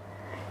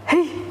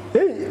 Hey,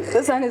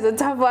 this one is a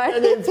tough one.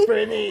 And it's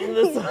pretty.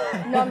 This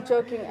one. No, I'm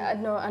joking.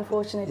 No,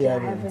 unfortunately, I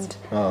haven't.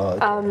 Oh,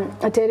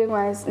 okay.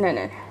 Dating-wise,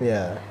 no.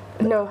 Yeah.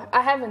 No,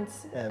 I haven't.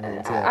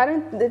 I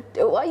don't.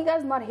 Why are you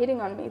guys not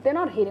hitting on me? They're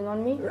not hitting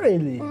on me.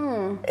 Really?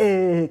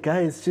 Hey,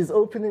 guys, she's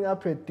opening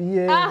up her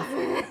DMs.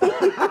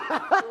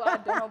 Well, I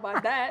don't know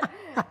about that.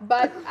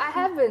 But I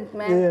haven't,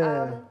 man.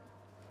 Yeah.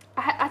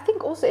 I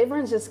think also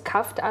everyone's just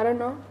cuffed. I don't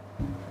know.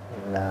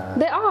 Nah.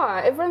 They are.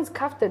 Everyone's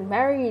cuffed and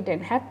married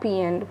and happy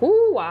and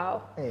woo,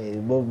 wow. Hey,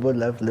 what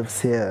love lives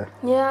here.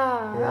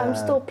 Yeah, I'm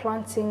still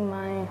planting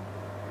my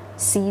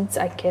seeds,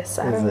 I guess.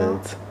 I don't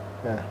know.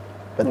 Yeah.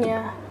 But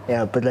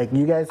yeah, but like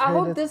you guys. I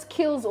hope this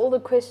kills all the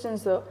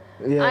questions though.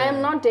 Yeah. I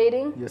am not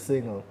dating. You're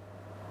single.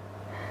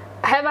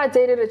 Have I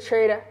dated a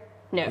trader?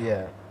 No.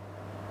 Yeah.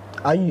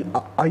 Are you?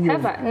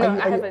 Have I? No,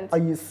 I haven't. Are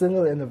you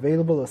single and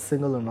available, or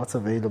single and not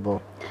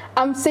available?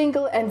 I'm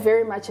single and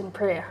very much in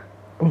prayer.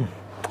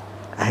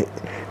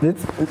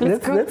 Let's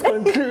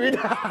conclude.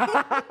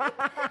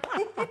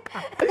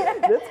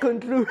 Let's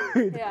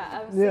conclude.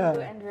 Yeah, I'm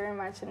single and very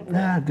much in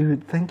prayer. Nah,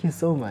 dude, thank you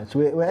so much.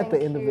 We're at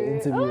the end of the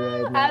interview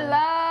right now.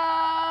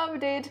 I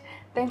loved it.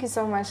 Thank you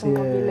so much,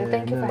 Nqobile.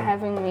 Thank you for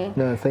having me.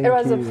 No, thank you. It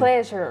was a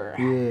pleasure.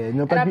 Yeah,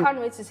 no, and I can't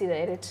wait to see the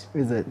edit.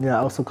 Is it? Yeah,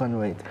 I also can't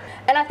wait.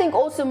 And I think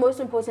also, most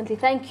importantly,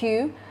 thank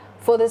you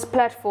for this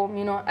platform.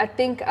 You know, I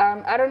think,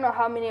 I don't know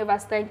how many of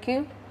us thank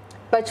you,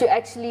 but you're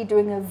actually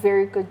doing a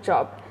very good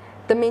job.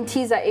 The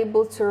mentees are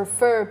able to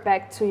refer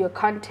back to your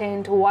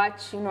content,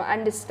 watch,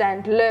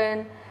 understand,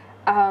 learn,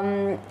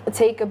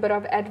 take a bit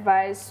of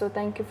advice. So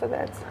thank you for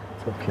that.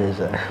 It's a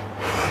pleasure.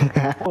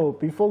 Oh,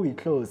 before we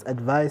close,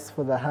 advice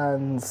for the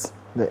hands.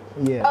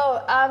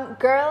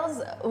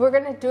 Girls, we're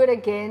gonna do it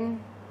again.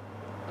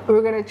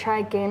 We're gonna try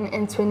again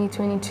in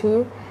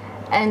 2022,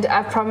 and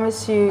I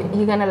promise you,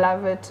 you're gonna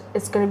love it.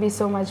 It's gonna be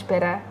so much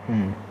better.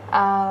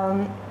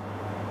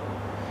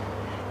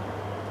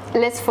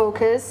 Let's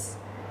focus,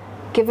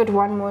 give it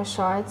one more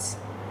shot,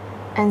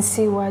 and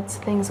see what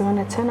things are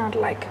gonna turn out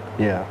like.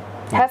 Yeah.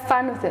 Have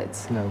fun with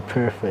it. No,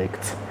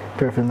 perfect.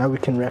 Perfect. Now we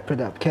can wrap it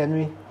up, can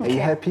we? Are you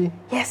happy?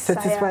 Yes.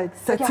 Satisfied?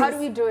 Okay, how do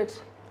we do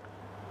it?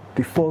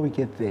 Before we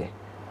get there,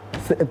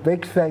 so a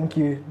big thank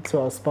you to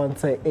our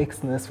sponsor,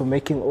 Xness, for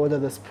making all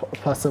of this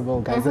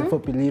possible, guys, and for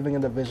believing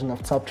in the vision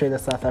of Top Trader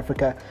South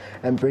Africa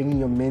and bringing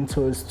your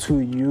mentors to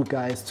you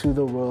guys, to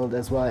the world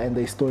as well, and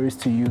their stories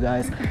to you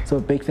guys. So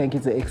a big thank you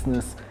to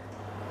Xness.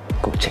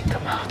 Go check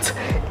them out.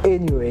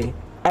 Anyway,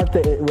 we're at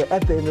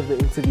the end of the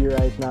interview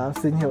right now. I'm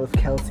sitting here with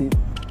Kelsc.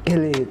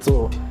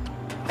 Keletso.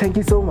 Thank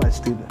you so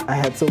much, dude. I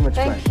had so much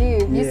fun. Thank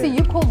you. Yeah. You see,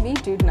 you called me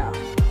dude now.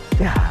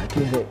 Yeah, I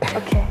get it.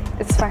 Okay,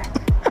 it's fine.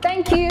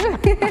 Thank you.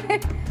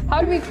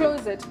 How do we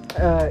close it?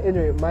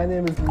 Anyway, my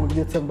name is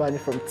Nqobile Tembane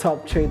from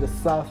Top Trader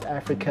South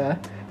Africa,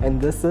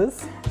 and this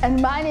is... And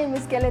my name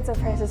is Keletso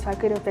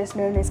Fakude, best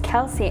known as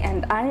Kelsc,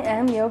 and I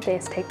am your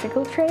best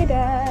technical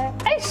trader.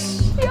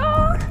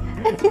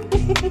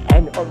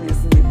 And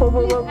obviously...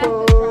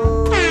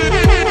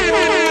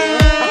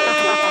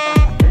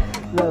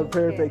 No,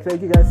 perfect.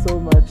 Thank you guys so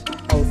much.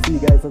 I'll see you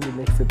guys on the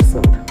next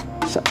episode.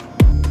 Ciao.